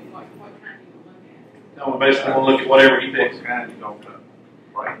basically asked me what kind you would look at. No, we basically want to look at whatever he picks. What kind you don't know?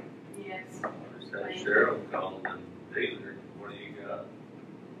 Right. Yes. Just have Cheryl call them and dealer, what do you got?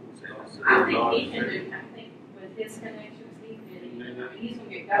 I think he can do, I think with his connections, he can, he's gonna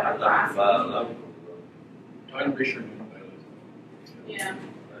get I'd go like to buy a prices. local. Try to be sure to do that. Yeah,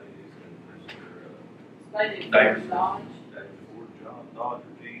 Mr. they do Davis. Dodge. Ford, John, Dodge,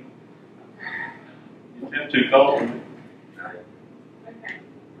 Jeep. You have two calls. Okay.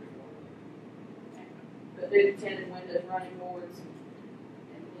 But do the tinted windows, running boards,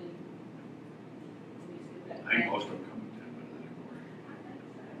 and then. I think most of them come with 10 minutes anymore.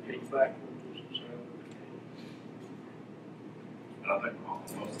 Get back with us, so. And I think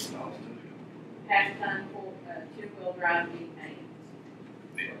most of the styles do. Half ton for, two-wheel drive V8.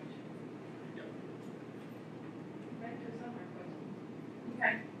 Yeah. Back to some more questions.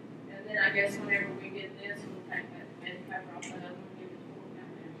 Okay, and then I guess whenever we get this, we'll take that bed cover off that other one, give it to them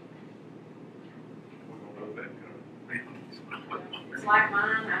down We're gonna do that. there. It's like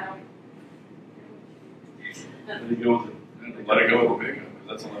mine, I don't. Let it go with it. Let it go with the big one, because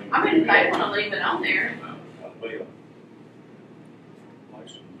that's the only. I mean, if they wanna leave it on there, That'll be a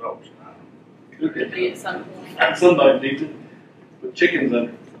nice results now. could be at some point. Somebody needs it. Put chickens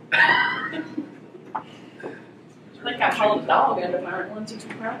under. I think I hold a dog under my onesie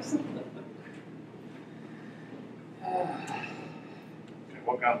price. Okay,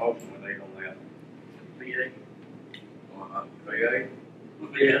 what kind of motion we need on that? VA. VA?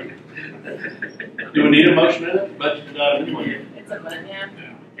 Yeah. Do we need a motion in it? Budget item anyway. It's a money, yeah.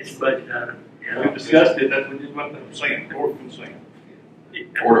 It's a budget item. Yeah. We discussed it, that's what we did about that. Consent, court consent.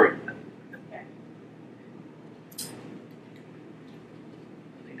 Order.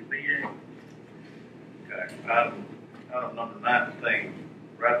 Need a VA. Okay, item number 19,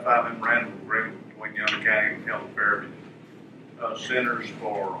 ratify memorandum of agreement between Young County and County Clerk Centers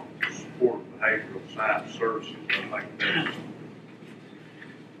for Support of Behavioral Science Services. I think that's,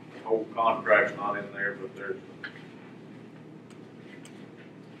 the whole contract's not in there, but there's a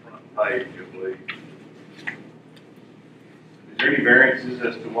front page, I believe. Is there any variances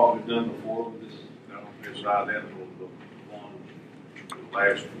as to what we've done before with this? No, it's identical to the one, the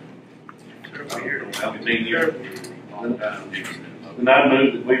last, 17 years, long time. Then I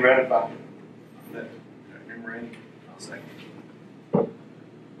move that we ratify that memorandum. I'll second.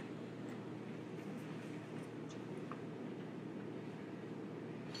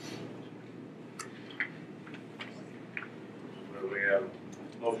 So we have a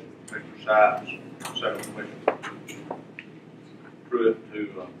motion from Commissioner Sykes, second Commissioner Pruitt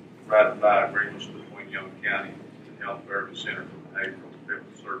to ratify agreements between Young County and Health Therapy Center for Behavioral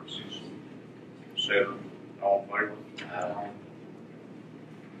Health Services, et cetera. All in favor?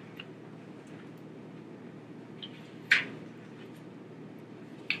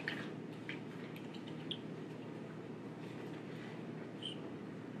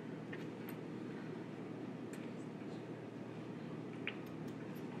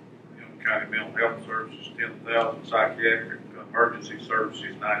 Young County Mental Health Services, 10,000, psychiatric emergency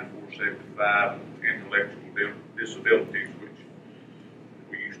services, 9475, and intellectual disabilities, which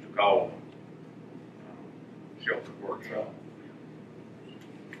we used to call shelter workshop,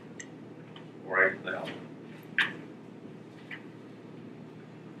 or 8,000.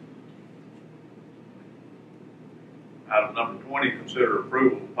 Item number 20, consider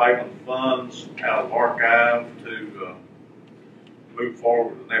approval of payment of funds out of archive to move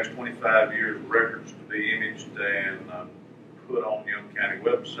forward with the next 25 years of records to be imaged and put on Young County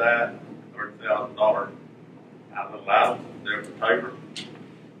website, $30,000 little item there for paper.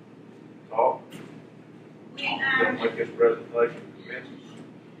 Talk. Don't make this presentation convinces.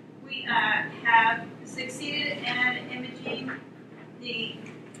 We have succeeded in imaging the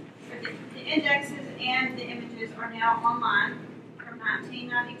indexes and the images are now online from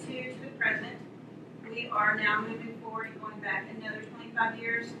 1992 to the present. We are now moving forward and going back another 25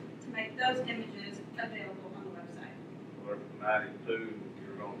 years to make those images available on the website. Well, from 92,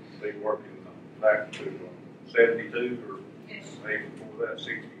 you're going to be working back to 72 or maybe before that,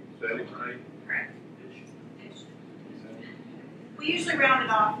 60, 70, right? Correct. Ish. We usually round it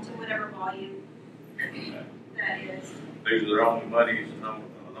off to whatever volume that is. These are the only monies, the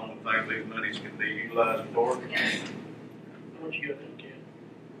only thing these monies can be utilized for. Yes. How much you got in account?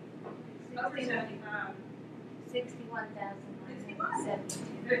 Over 75.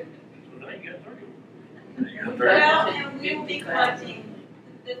 61,972. So now you got 30. Well, and we will be collecting,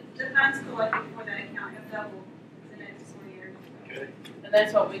 the funds collected for that account have doubled the next 4 years. Okay. And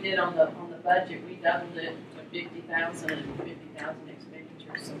that's what we did on the budget. We doubled it to 50,000 and 50,000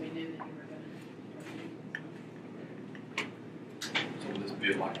 expenditures, so we knew that you were gonna. So will this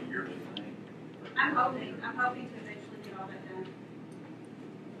be like a yearly thing? I'm hoping to eventually get all that done.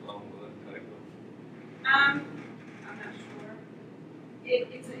 How long will that take? I'm not sure.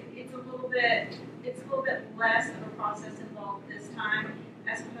 It's a little bit less of a process involved this time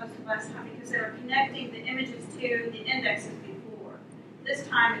as opposed to last time because they were connecting the images to the indexes before. This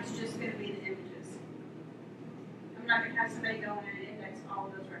time it's just going to be the images. I'm not going to have somebody go in and index all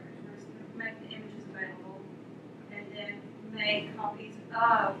of those records. We're just going to make the images available and then make copies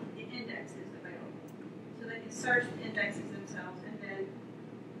of the indexes available. So they can search the indexes themselves and then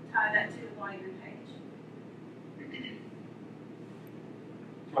tie that to the volume and page.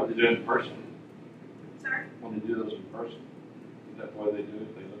 What they do in person? Sorry? When they do those in person? Is that the way they do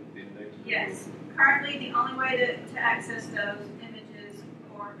it? They look at the index? Yes. Currently, the only way to access those images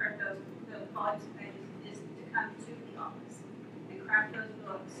or those volumes and pages is to come to the office and craft those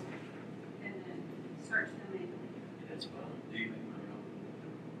books and then search them manually. That's fine.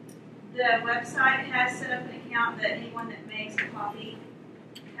 The website has set up an account that anyone that makes a copy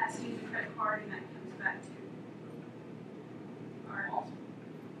has to use a credit card and that comes back to our account.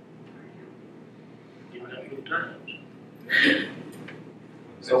 Give it up little times.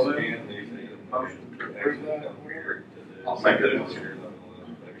 So again, they need a motion to approve that. I'll make that motion.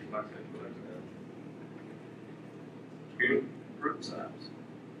 Fruit signs.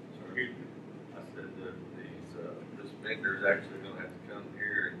 Sorry. I said that this vendor's actually gonna have to come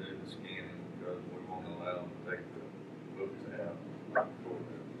here and do the scanning because we won't allow them to take the books out.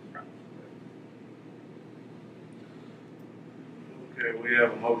 Okay, we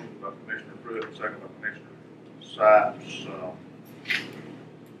have a motion by Commissioner Pruitt, second by Commissioner Sipes,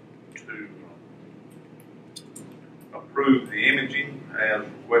 to approve the imaging as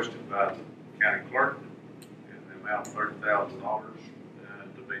requested by the county clerk in the amount of $30,000 and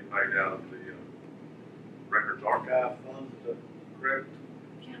to be paid out of the Records Archive Fund. Is that correct?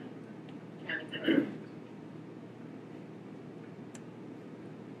 County.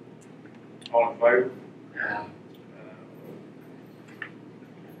 All in favor? Yeah.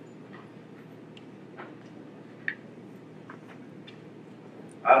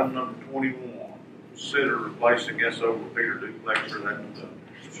 Item number 21, consider replacing SO repeater duplexer that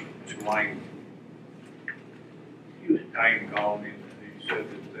Tulane Kane called me. He said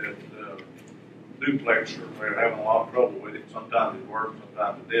that duplexer, they're having a lot of trouble with it. Sometimes it worked,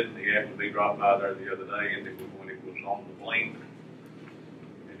 sometimes it didn't. He happened to be dropped by there the other day and it was when it was on the blink.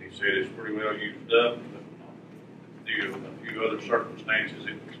 And he said it's pretty well used up, but due to a few other circumstances,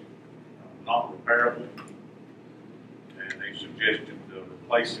 it's not repairable. And he suggested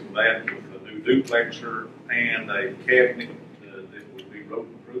replacing that with a new duplexer and a cabinet that would be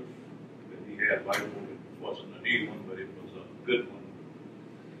rodent-proof that he had available. It wasn't a new one, but it was a good one.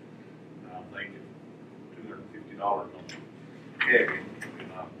 I'm thinking $250 on the cabinet, and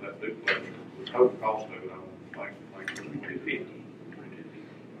that duplexer, the total cost of it, I don't think was $250.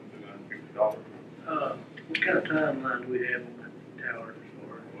 $250. What kind of timeline do we have on that tower as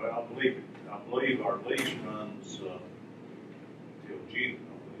far as? Well, I believe our lease runs till June. I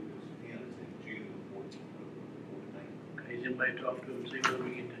believe it's in June of 14. Okay, has anybody talked to him, see whether we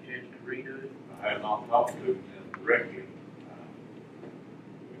get the chance to redo it? I have not talked to him directly.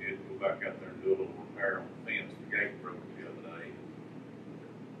 We did go back out there and do a little repair on the fence. The gate broke the other day.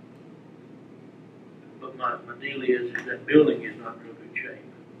 But my deal is that building is not in real good shape.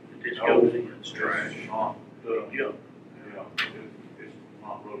 That this goes in. It's trash. Not, Junk. yeah,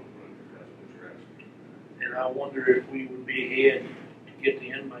 not road crew, that's what you're asking. And I wonder if we would be ahead to get the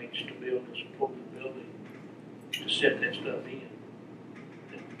inmates to be able to support the building, to set that stuff in.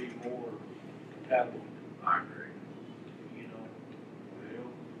 That would be more compatible. I agree. You know,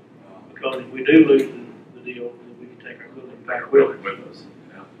 Well, because if we do lose the deal, then we can take our building back with us. With us,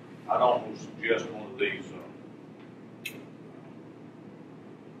 yeah. I'd almost suggest one of these,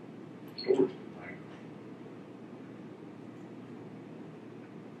 storage containers.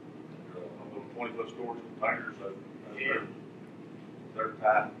 Little 20-foot storage containers, they're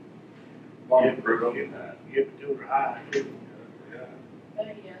tight. Yeah, but those are high too. Yeah.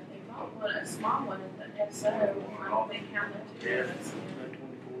 They bought one, a small one at the SO, I don't think how much it Yeah. is.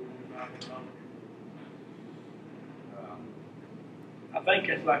 I think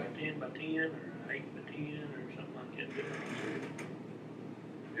it's like a 10 by 10 or 8 by 10 or something like that.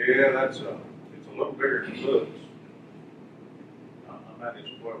 Yeah, that's it's a little bigger than it looks. I'm at this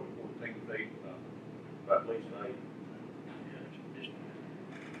 12 or 14 feet, about at least 8.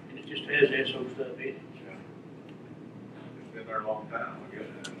 And it just has SO stuff in it. Yeah. It's been there a long time, I guess.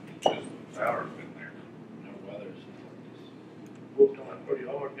 It's just the sour's been there. No weather's. Whooped on it pretty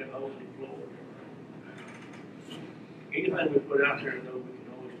hard, got holes in the floor. Anything we put out there, though, we can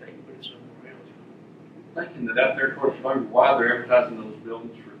always take and put it somewhere else. Thinking that out there towards Bunker, why they're advertising those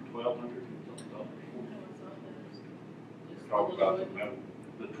buildings for $1,200 Talk about the metal.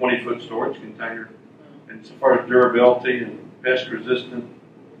 the 20-foot storage container. And so far as durability and pest resistant,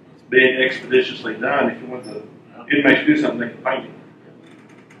 being expeditiously done, if you want the inmates to do something, they can paint it.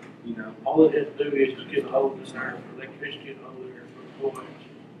 You know, All it has to do is to get a hold of there for electricity and hold there for the boys,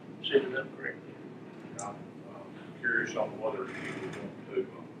 set it up correctly. I'm curious on whether you would want to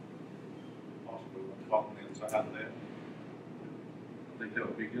possibly walk inside that. I think that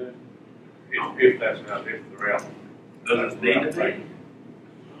would be good. If that's out, if they're out. Does it need to be?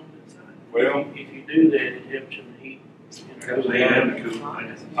 Well, If you do that, it helps in the heat. Because they have the cool.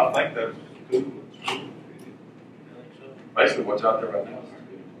 I think that's cool. Basically, what's out there right now is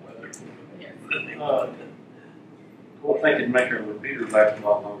good weather. Well, I think it'd make our repeaters last a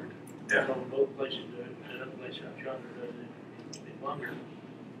lot longer. Yeah. On both places, the other place out yonder does it, it's longer.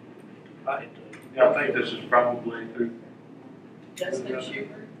 Yeah, I think this is probably through Justin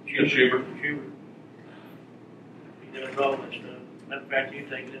Schubert. Schubert. He does all that stuff. Matter of fact, you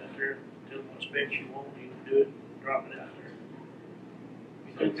take it out there, tell him what specs you want, you can do it, drop it out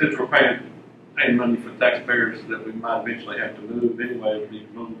there. Since we're paying money for taxpayers that we might eventually have to move anyway, it'll be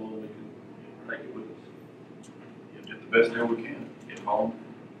movable, we can take it with us. You get the best deal we can. Get home.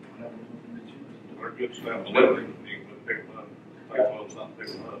 They're good stuff. Literally, you can pick them up. Take a little something, pick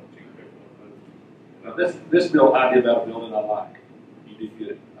them up. You can pick them up. Now, this bill idea about a building I like. You did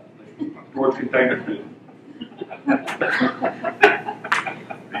good. I think storage container good. Are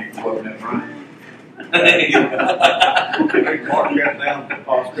you quoting that right? Mark that down for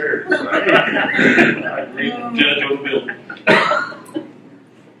posterity. Judge on the building.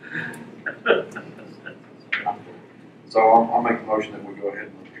 So I'll make the motion that we go ahead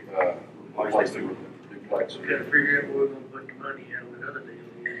and replace the duplex. We gotta figure out where we're gonna put the money out of another deal.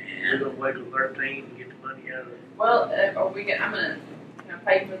 We're gonna wait till 13 to get the money out of it. Well, I'm gonna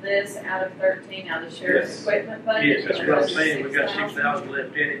pay for this out of 13, out of the sheriff's equipment budget. Yes, that's what I'm saying, we got 6,000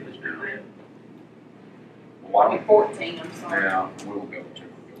 left in it, let's do that. I mean, 14, I'm sorry. Yeah, we'll go to.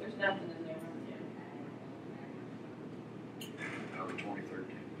 There's nothing in there, Out of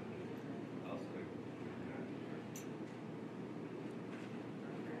 2013. I'll say.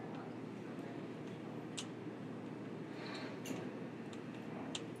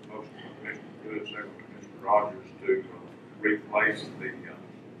 Motion by Commissioner Good, second by Commissioner Rogers to replace the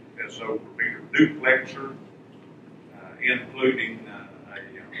SO repeater duplexer, including a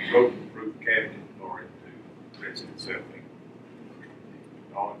rodent-proof cabinet for it to rest itself in.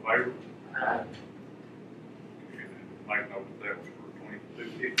 All in favor? Aye. Make note that was for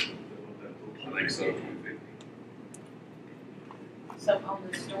 2250. I think so. 250. So on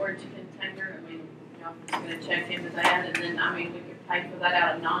the storage container, I mean, y'all just gonna check into that, and then, I mean, we could pay for that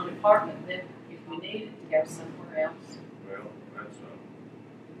out of non-department then if we needed to go somewhere else. Well, that's,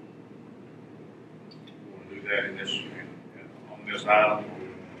 we want to do that in this, on this item.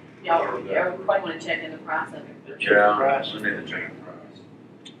 Y'all, we probably wanna check in the price of it. Yeah, we need to check the price.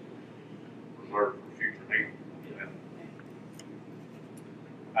 Reserve for future need.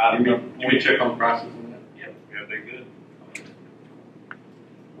 You may check on prices on that? Yep. Yeah, they good.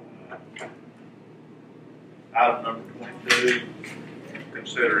 Item number 22,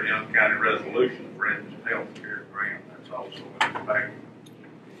 consider Young County resolution for Friends Health Care Grant. That's also in the packet.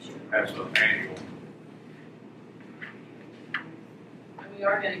 That's an annual. I we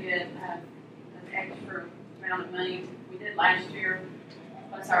are gonna get, an extra amount of money. We did last year,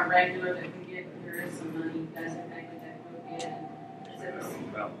 plus our regular that we get, there is some money designated that we'll get. So it's-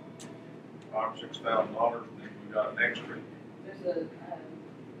 About $5,000 or $6,000, and then we got an extra. There's a,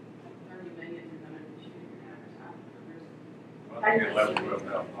 30 million in the this year. I think it left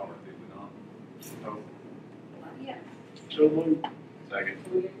 $12,000, did we not? Oh, Yeah, So moved. Second.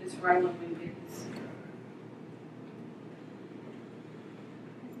 so we get this rolling, we get this.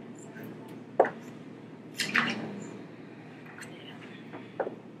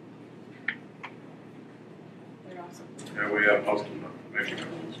 They're awesome. okay, we have motion by Commissioner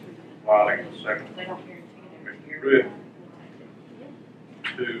Wiley, and second They don't guarantee it every year. Pruitt,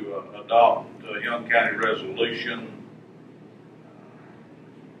 to adopt Young County Resolution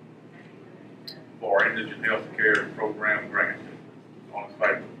for Indigent Health Care Program Grant. All in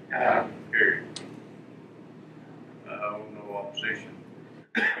favor? Carried. No opposition.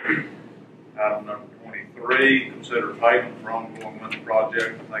 Item number 23, consider payment for ongoing money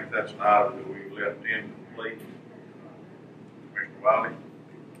project. I think that's an item that we left incomplete. Commissioner Wiley?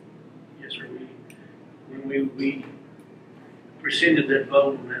 Yes, sir. We rescinded that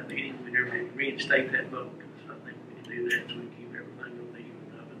vote in that meeting. We never had to reinstate that vote. So I think we need to do that so we keep everything on the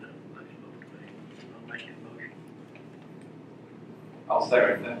even of it. Like it's supposed to be. I'll make that motion. I'll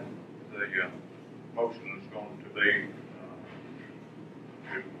second that. The motion is going to be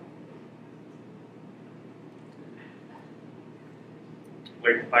to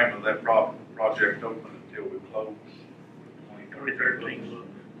leave the payment of that project open until we close 2013 book.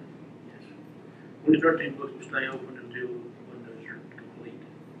 Yes. 2013 book will stay open until windows are complete.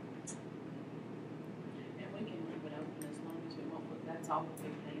 And we can leave it open as long as we want, but that's all that we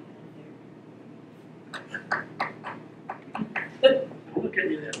pay down Look at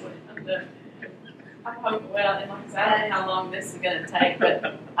me that way. there. I hope, well, and like I said, I don't know how long this is gonna take,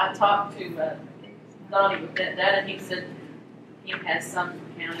 but I talked to, Donnie with that, and he said he has some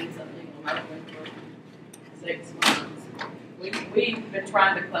counties that leave them open for 6 months. We've been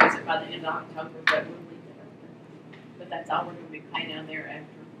trying to close it by the end of October, but we'll leave it open. But that's all we're gonna be paying down there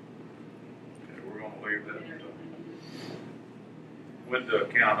after. Okay, we're gonna leave that with the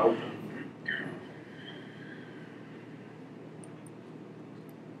account open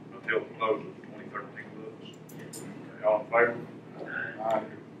until the close of 2013 books. Okay, all in favor? Aye.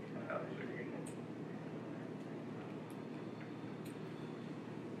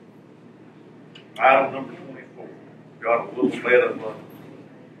 Item number 24, got a little bit of a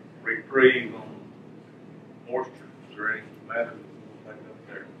reprieve on moisture. Is there any matter like that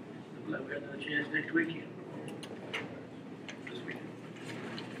there? I'm glad we got another chance next weekend. This weekend.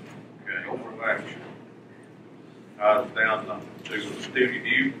 Okay, over action. Down to the student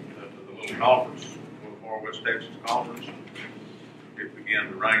youth, to the little conference, the Far West Texas Conference. It began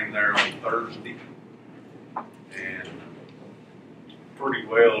to rain there on Thursday. And pretty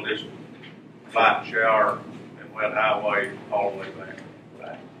well just light shower and wet highway all the way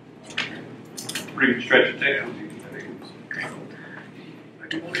back. Pretty good stretch of Texas.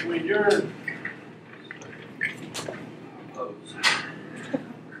 Motion we adjourn.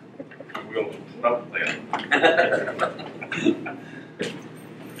 We'll stop then.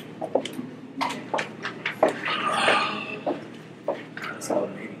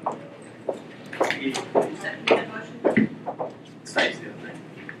 Stacy, I think.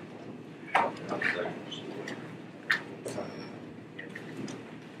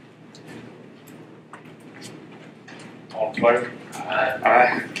 All in favor?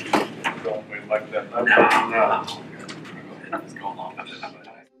 Aye. Don't we make that note? No. It's going on.